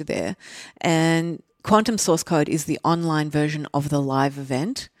there whilst you're there. And Quantum Source Code is the online version of the live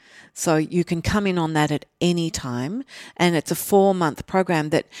event. So you can come in on that at any time, and it's a 4-month program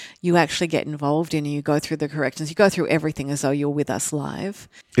that you actually get involved in, and you go through the corrections. You go through everything as though you're with us live.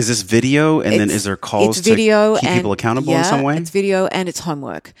 Is this video, and then is there calls to keep people accountable in some way? It's video and it's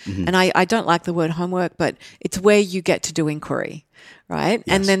homework. And I don't like the word homework, but it's where you get to do inquiry, right?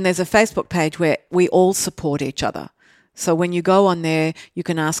 Yes. And then there's a Facebook page where we all support each other. So when you go on there, you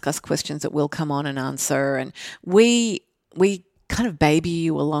can ask us questions that we'll come on and answer. And we kind of baby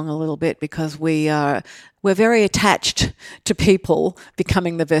you along a little bit because we're very attached to people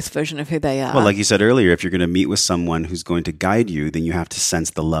becoming the best version of who they are. Well, like you said earlier, if you're going to meet with someone who's going to guide you, then you have to sense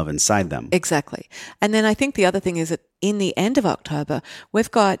the love inside them. Exactly. And then I think the other thing is that in the end of October,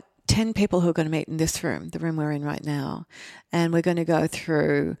 we've got 10 people who are going to meet in this room, the room we're in right now, and we're going to go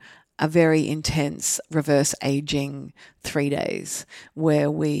through a very intense reverse aging 3 days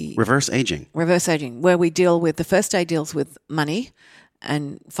where we... Reverse aging, where we deal with... The first day deals with money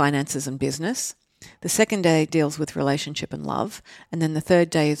and finances and business. The second day deals with relationship and love. And then the third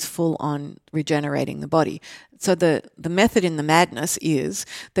day is full on regenerating the body. So the method in the madness is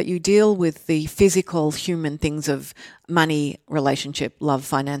that you deal with the physical human things of money, relationship, love,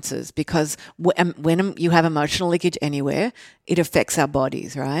 finances, because when you have emotional leakage anywhere, it affects our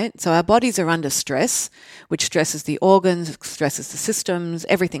bodies, right? So our bodies are under stress, which stresses the organs, stresses the systems,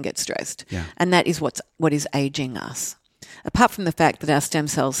 everything gets stressed. Yeah. And that is what is aging us. Apart from the fact that our stem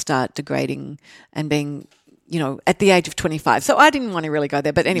cells start degrading and being, at the age of 25. So I didn't want to really go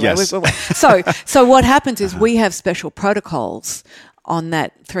there, but anyway. Yes. So what happens is we have special protocols on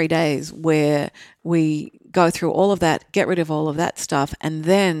that 3 days where we go through all of that, get rid of all of that stuff, and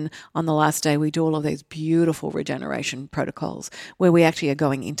then on the last day we do all of these beautiful regeneration protocols where we actually are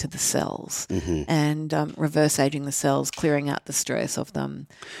going into the cells and reverse aging the cells, clearing out the stress of them.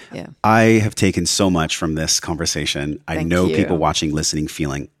 Yeah. I have taken so much from this conversation. I know people watching, listening,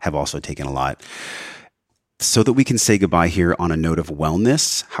 feeling have also taken a lot. So that we can say goodbye here on a note of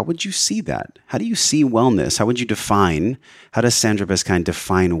wellness, how would you see that? How do you see wellness? How does Sandra Biskind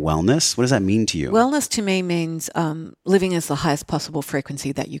define wellness? What does that mean to you? Wellness to me means living as the highest possible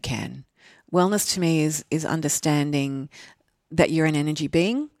frequency that you can. Wellness to me is understanding that you're an energy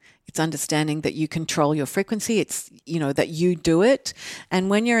being. It's understanding that you control your frequency. It's, that you do it. And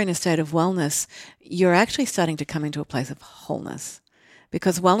when you're in a state of wellness, you're actually starting to come into a place of wholeness.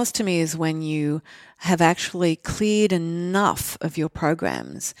 Because wellness to me is when you have actually cleared enough of your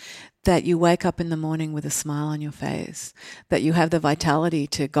programs that you wake up in the morning with a smile on your face, that you have the vitality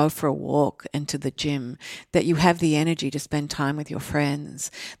to go for a walk and to the gym, that you have the energy to spend time with your friends,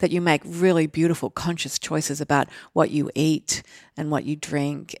 that you make really beautiful conscious choices about what you eat and what you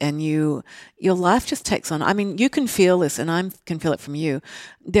drink, and your life just takes on. I mean, you can feel this, and I can feel it from you.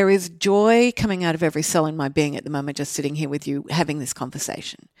 There is joy coming out of every cell in my being at the moment, just sitting here with you having this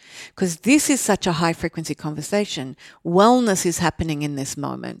conversation. Because this is such a high frequency conversation. Wellness is happening in this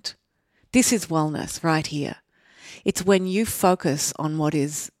moment. This is wellness right here. It's when you focus on what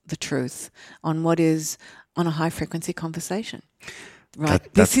is the truth, on what is on a high frequency conversation. Right.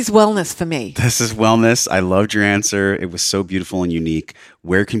 This is wellness for me. This is wellness. I loved your answer. It was so beautiful and unique.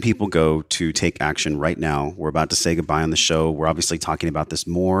 Where can people go to take action right now? We're about to say goodbye on the show. We're obviously talking about this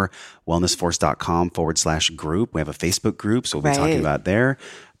more. wellnessforce.com/group. We have a Facebook group, so we'll be talking about it there.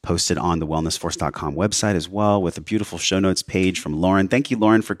 Posted on the wellnessforce.com website as well, with a beautiful show notes page from Lauren. Thank you,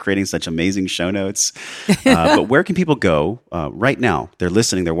 Lauren, for creating such amazing show notes. But where can people go right now? They're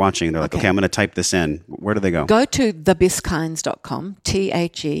listening, they're watching, and they're like, okay, I'm going to type this in. Where do they go? Go to thebiskines.com,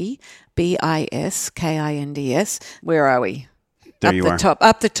 TheBiskins. Where are we? There you are.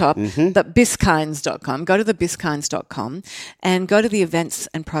 Up the top, thebiskines.com. Go to thebiskines.com and go to the events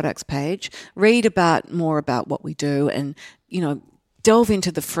and products page. Read more about what we do, and, delve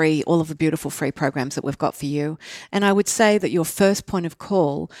into all of the beautiful free programs that we've got for you. And I would say that your first point of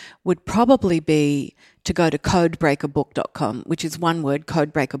call would probably be to go to codebreakerbook.com, which is one word,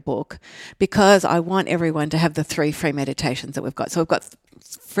 Codebreaker because I want everyone to have the 3 free meditations that we've got. So we've got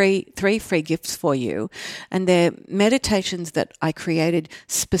 3 free gifts for you, and they're meditations that I created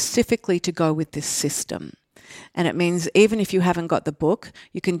specifically to go with this system. And it means even if you haven't got the book,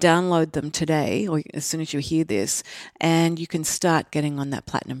 you can download them today or as soon as you hear this, and you can start getting on that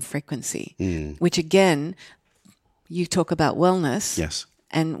platinum frequency, which again, you talk about wellness. Yes.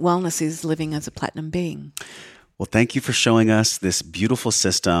 And wellness is living as a platinum being. Well, thank you for showing us this beautiful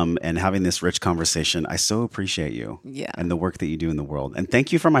system and having this rich conversation. I so appreciate you and the work that you do in the world. And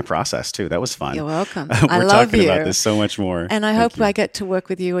thank you for my process, too. That was fun. You're welcome. We're I love talking you. about this so much more. And I hope I get to work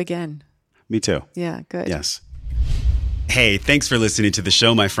with you again. Me too. Yeah, good. Yes. Hey, thanks for listening to the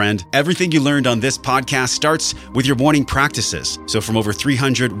show, my friend. Everything you learned on this podcast starts with your morning practices. So from over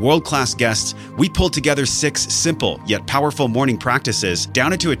 300 world-class guests, we pulled together 6 simple yet powerful morning practices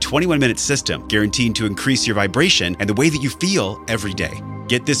down into a 21-minute system guaranteed to increase your vibration and the way that you feel every day.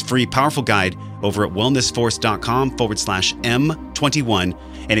 Get this free, powerful guide over at wellnessforce.com/M21.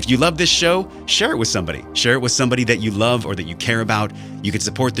 And if you love this show, share it with somebody. Share it with somebody that you love or that you care about. You can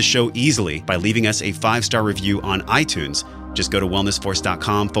support the show easily by leaving us a 5-star review on iTunes. Just go to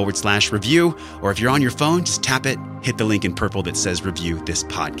wellnessforce.com/review, or if you're on your phone, just tap it, hit the link in purple that says review this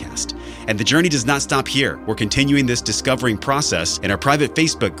podcast. And the journey does not stop here. We're continuing this discovering process in our private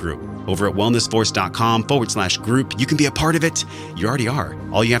Facebook group over at wellnessforce.com/group. You can be a part of it. You already are.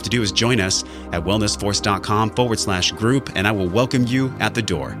 All you have to do is join us at wellnessforce.com/group, and I will welcome you at the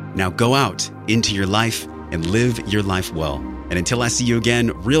door. Now go out into your life and live your life well. And until I see you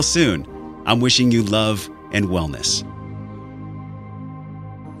again real soon, I'm wishing you love and wellness.